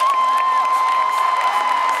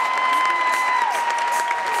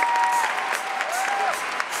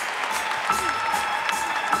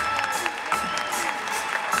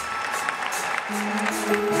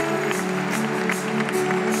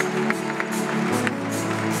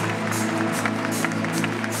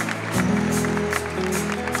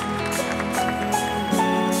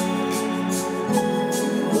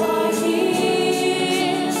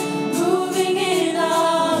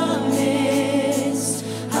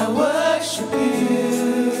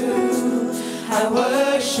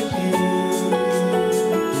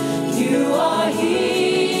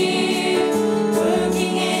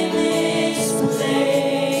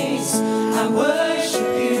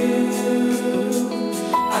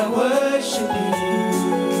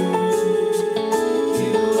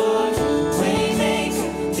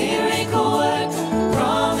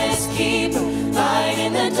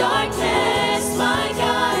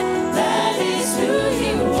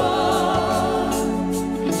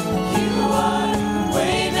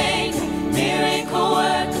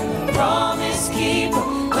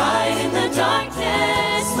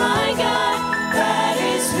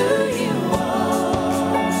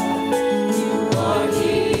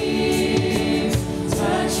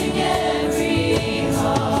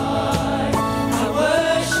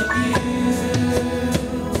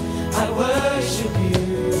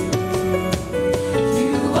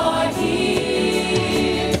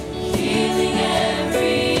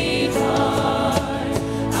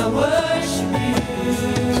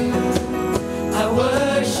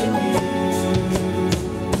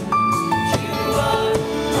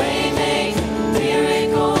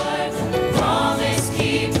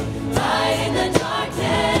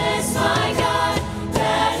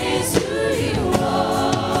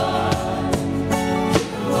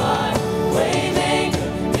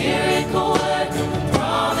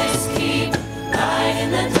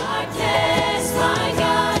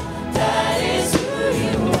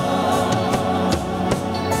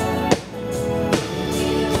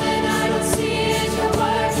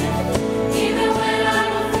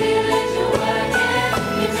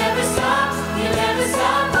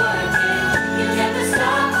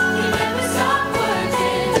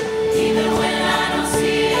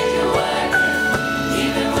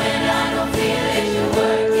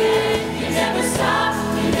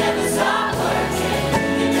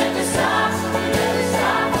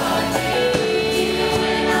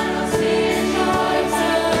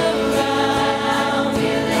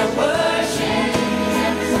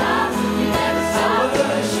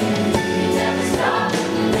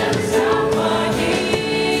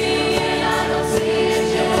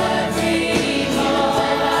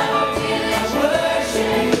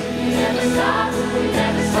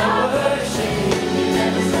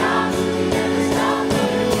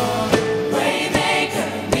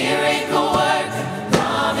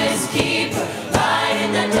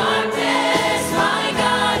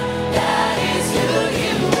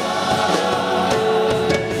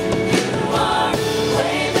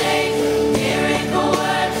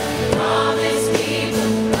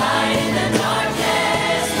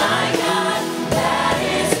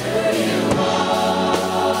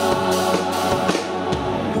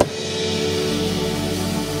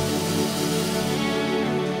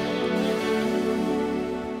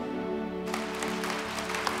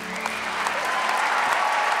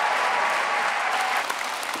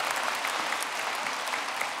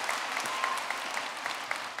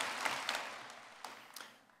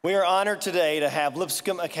 We are honored today to have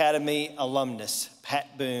Lipscomb Academy alumnus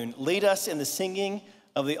Pat Boone lead us in the singing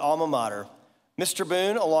of the alma mater. Mr.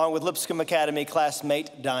 Boone, along with Lipscomb Academy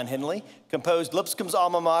classmate Don Henley, composed Lipscomb's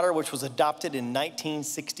alma mater, which was adopted in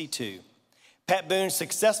 1962. Pat Boone's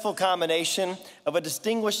successful combination of a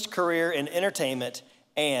distinguished career in entertainment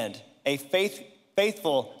and a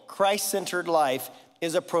faithful, Christ-centered life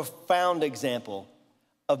is a profound example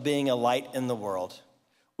of being a light in the world.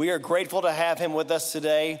 We are grateful to have him with us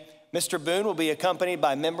today. Mr. Boone will be accompanied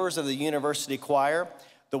by members of the university choir.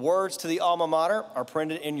 The words to the alma mater are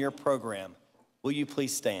printed in your program. Will you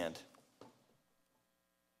please stand?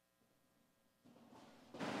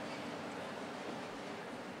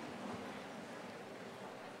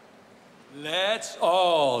 Let's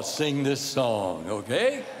all sing this song,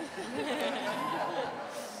 okay?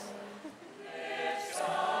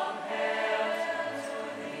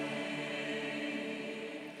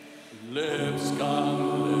 Lips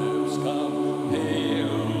come, hail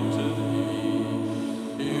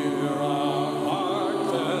to thee. Hear our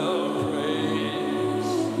heartfelt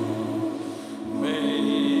praise.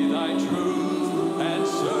 May thy truth and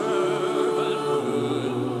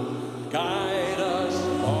servanthood guide us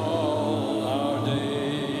all our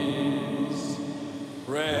days.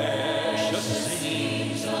 Precious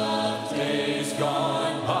seeds of days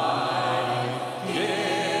gone by,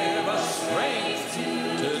 give us strength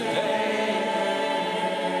today.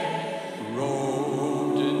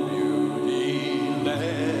 Robed in beauty,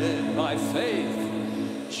 led by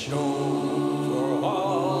faith, shown for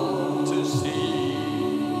all to see.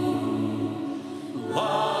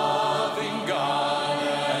 Loving God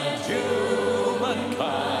and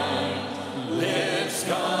humankind, lips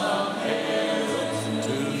come hail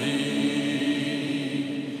to thee.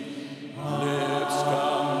 Lips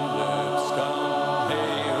come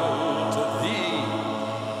hail to thee.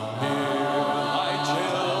 Hear thy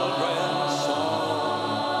children's song.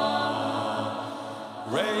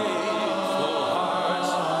 Grateful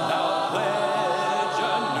hearts now pledge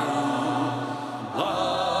anew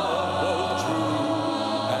love both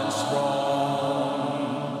true and strong.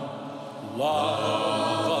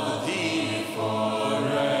 Love of thee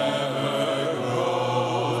forever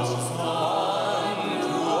grows on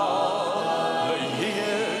through all the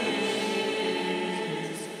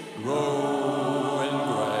years. Grow in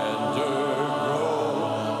grandeur,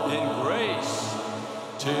 grow in grace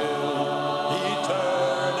till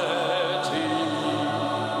eternity.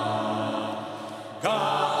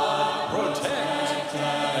 God protect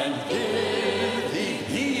and give thee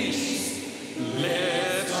peace.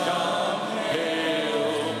 Lips come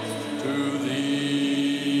hail to thee.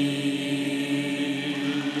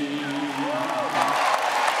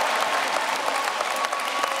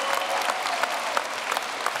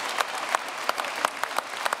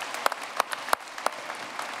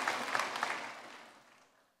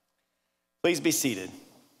 Please be seated.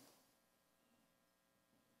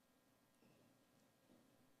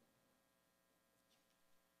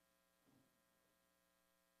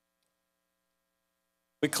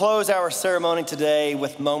 We close our ceremony today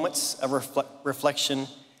with moments of reflection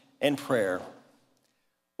and prayer,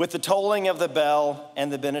 with the tolling of the bell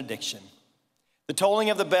and the benediction. The tolling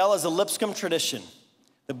of the bell is a Lipscomb tradition.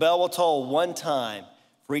 The bell will toll one time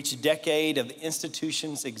for each decade of the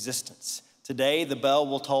institution's existence. Today, the bell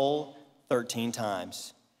will toll 13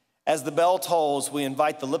 times. As the bell tolls, we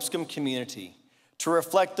invite the Lipscomb community to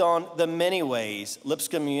reflect on the many ways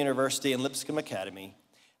Lipscomb University and Lipscomb Academy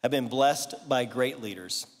have been blessed by great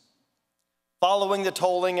leaders. Following the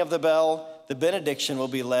tolling of the bell, the benediction will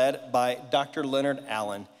be led by Dr. Leonard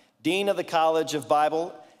Allen, Dean of the College of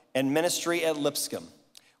Bible and Ministry at Lipscomb.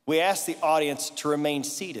 We ask the audience to remain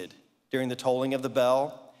seated during the tolling of the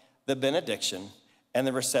bell, the benediction, and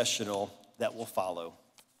the recessional that will follow.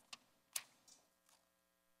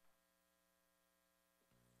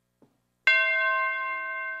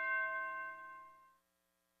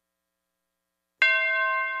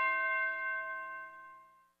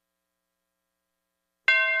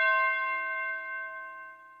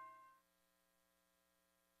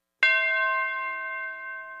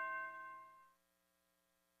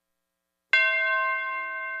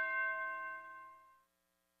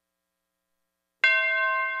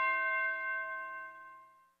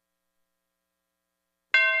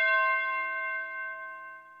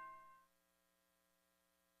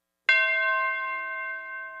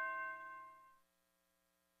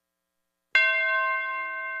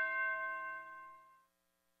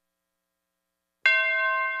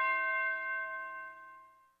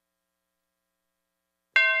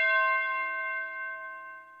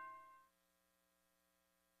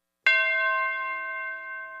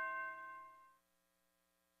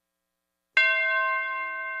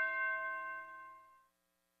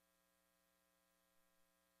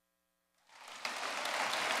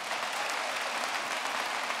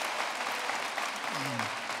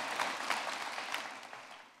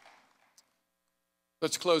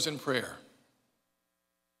 Let's close in prayer.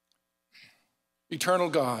 Eternal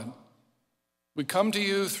God, we come to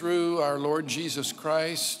you through our Lord Jesus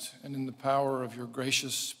Christ and in the power of your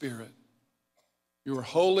gracious Spirit. You are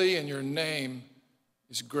holy and your name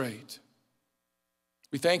is great.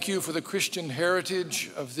 We thank you for the Christian heritage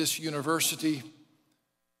of this university,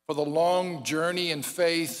 for the long journey in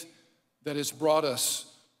faith that has brought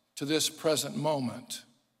us to this present moment.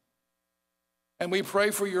 And we pray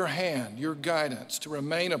for your hand, your guidance to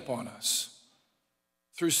remain upon us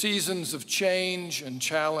through seasons of change and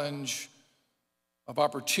challenge, of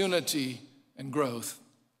opportunity and growth.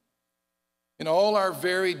 In all our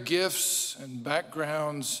varied gifts and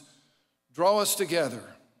backgrounds, draw us together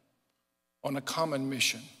on a common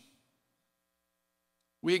mission.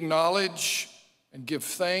 We acknowledge and give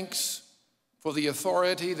thanks for the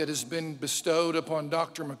authority that has been bestowed upon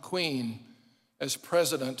Dr. McQueen as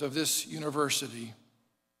president of this university,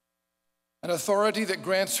 an authority that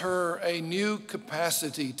grants her a new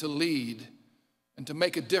capacity to lead and to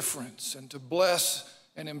make a difference and to bless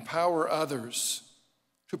and empower others,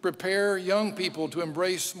 to prepare young people to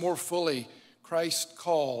embrace more fully Christ's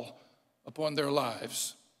call upon their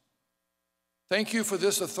lives. Thank you for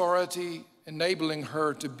this authority enabling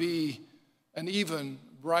her to be an even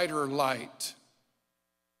brighter light.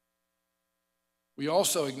 We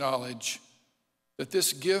also acknowledge that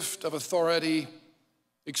this gift of authority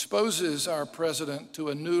exposes our president to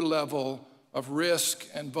a new level of risk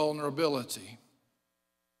and vulnerability.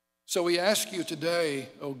 So we ask you today,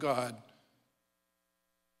 oh God,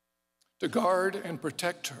 to guard and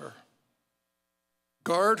protect her.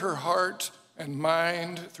 Guard her heart and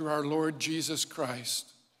mind through our Lord Jesus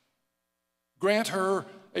Christ. Grant her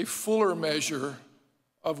a fuller measure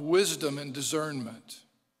of wisdom and discernment.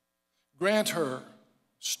 Grant her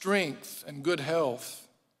strength and good health.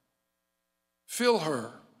 Fill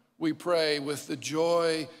her, we pray, with the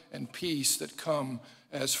joy and peace that come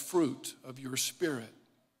as fruit of your Spirit.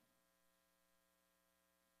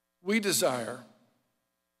 We desire,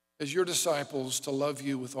 as your disciples, to love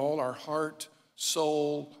you with all our heart,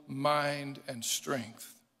 soul, mind, and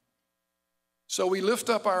strength. So we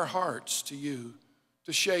lift up our hearts to you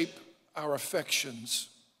to shape our affections.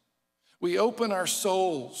 We open our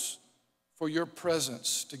souls for your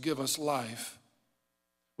presence to give us life.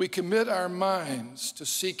 We commit our minds to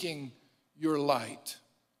seeking your light.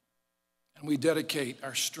 And we dedicate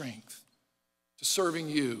our strength to serving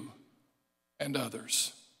you and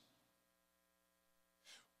others.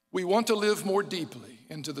 We want to live more deeply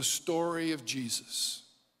into the story of Jesus.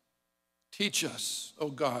 Teach us, O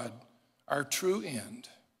God, our true end,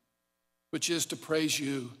 which is to praise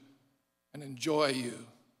you and enjoy you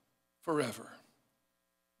forever.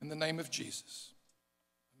 In the name of Jesus,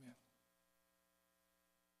 amen.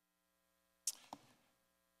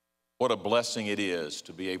 What a blessing it is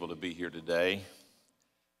to be able to be here today.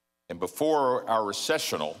 And before our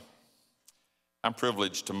recessional, I'm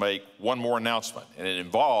privileged to make one more announcement, and it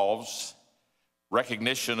involves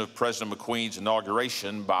recognition of President McQueen's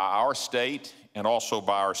inauguration by our state and also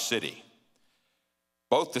by our city.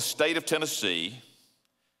 Both the state of Tennessee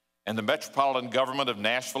and the metropolitan government of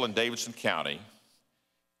Nashville and Davidson County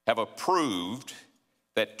have approved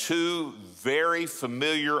that two very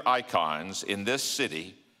familiar icons in this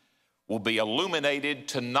city will be illuminated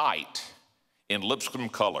tonight in Lipscomb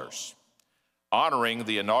colors, honoring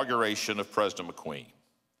the inauguration of President McQueen.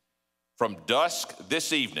 From dusk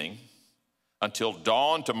this evening until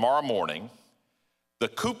dawn tomorrow morning, the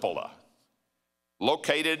cupola,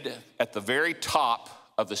 located at the very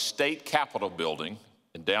top of the state capitol building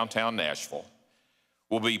in downtown Nashville,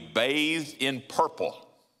 will be bathed in purple.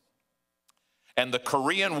 And the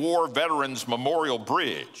Korean War Veterans Memorial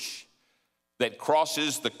Bridge that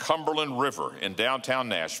crosses the Cumberland River in downtown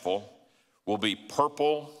Nashville will be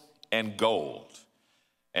purple and gold.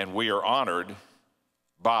 And we are honored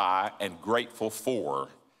by and grateful for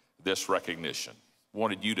this recognition.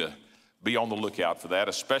 Wanted you to be on the lookout for that,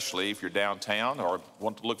 especially if you're downtown or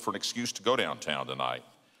want to look for an excuse to go downtown tonight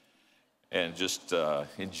and just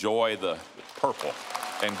enjoy the purple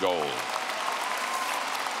and gold.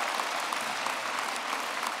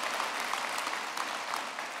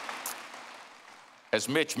 As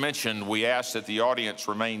Mitch mentioned, we ask that the audience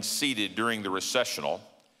remain seated during the recessional,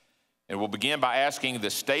 and we'll begin by asking the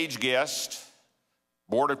stage guest,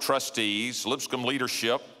 Board of Trustees, Lipscomb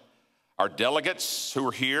leadership, our delegates who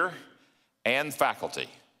are here, and faculty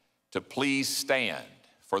to please stand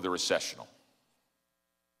for the recessional.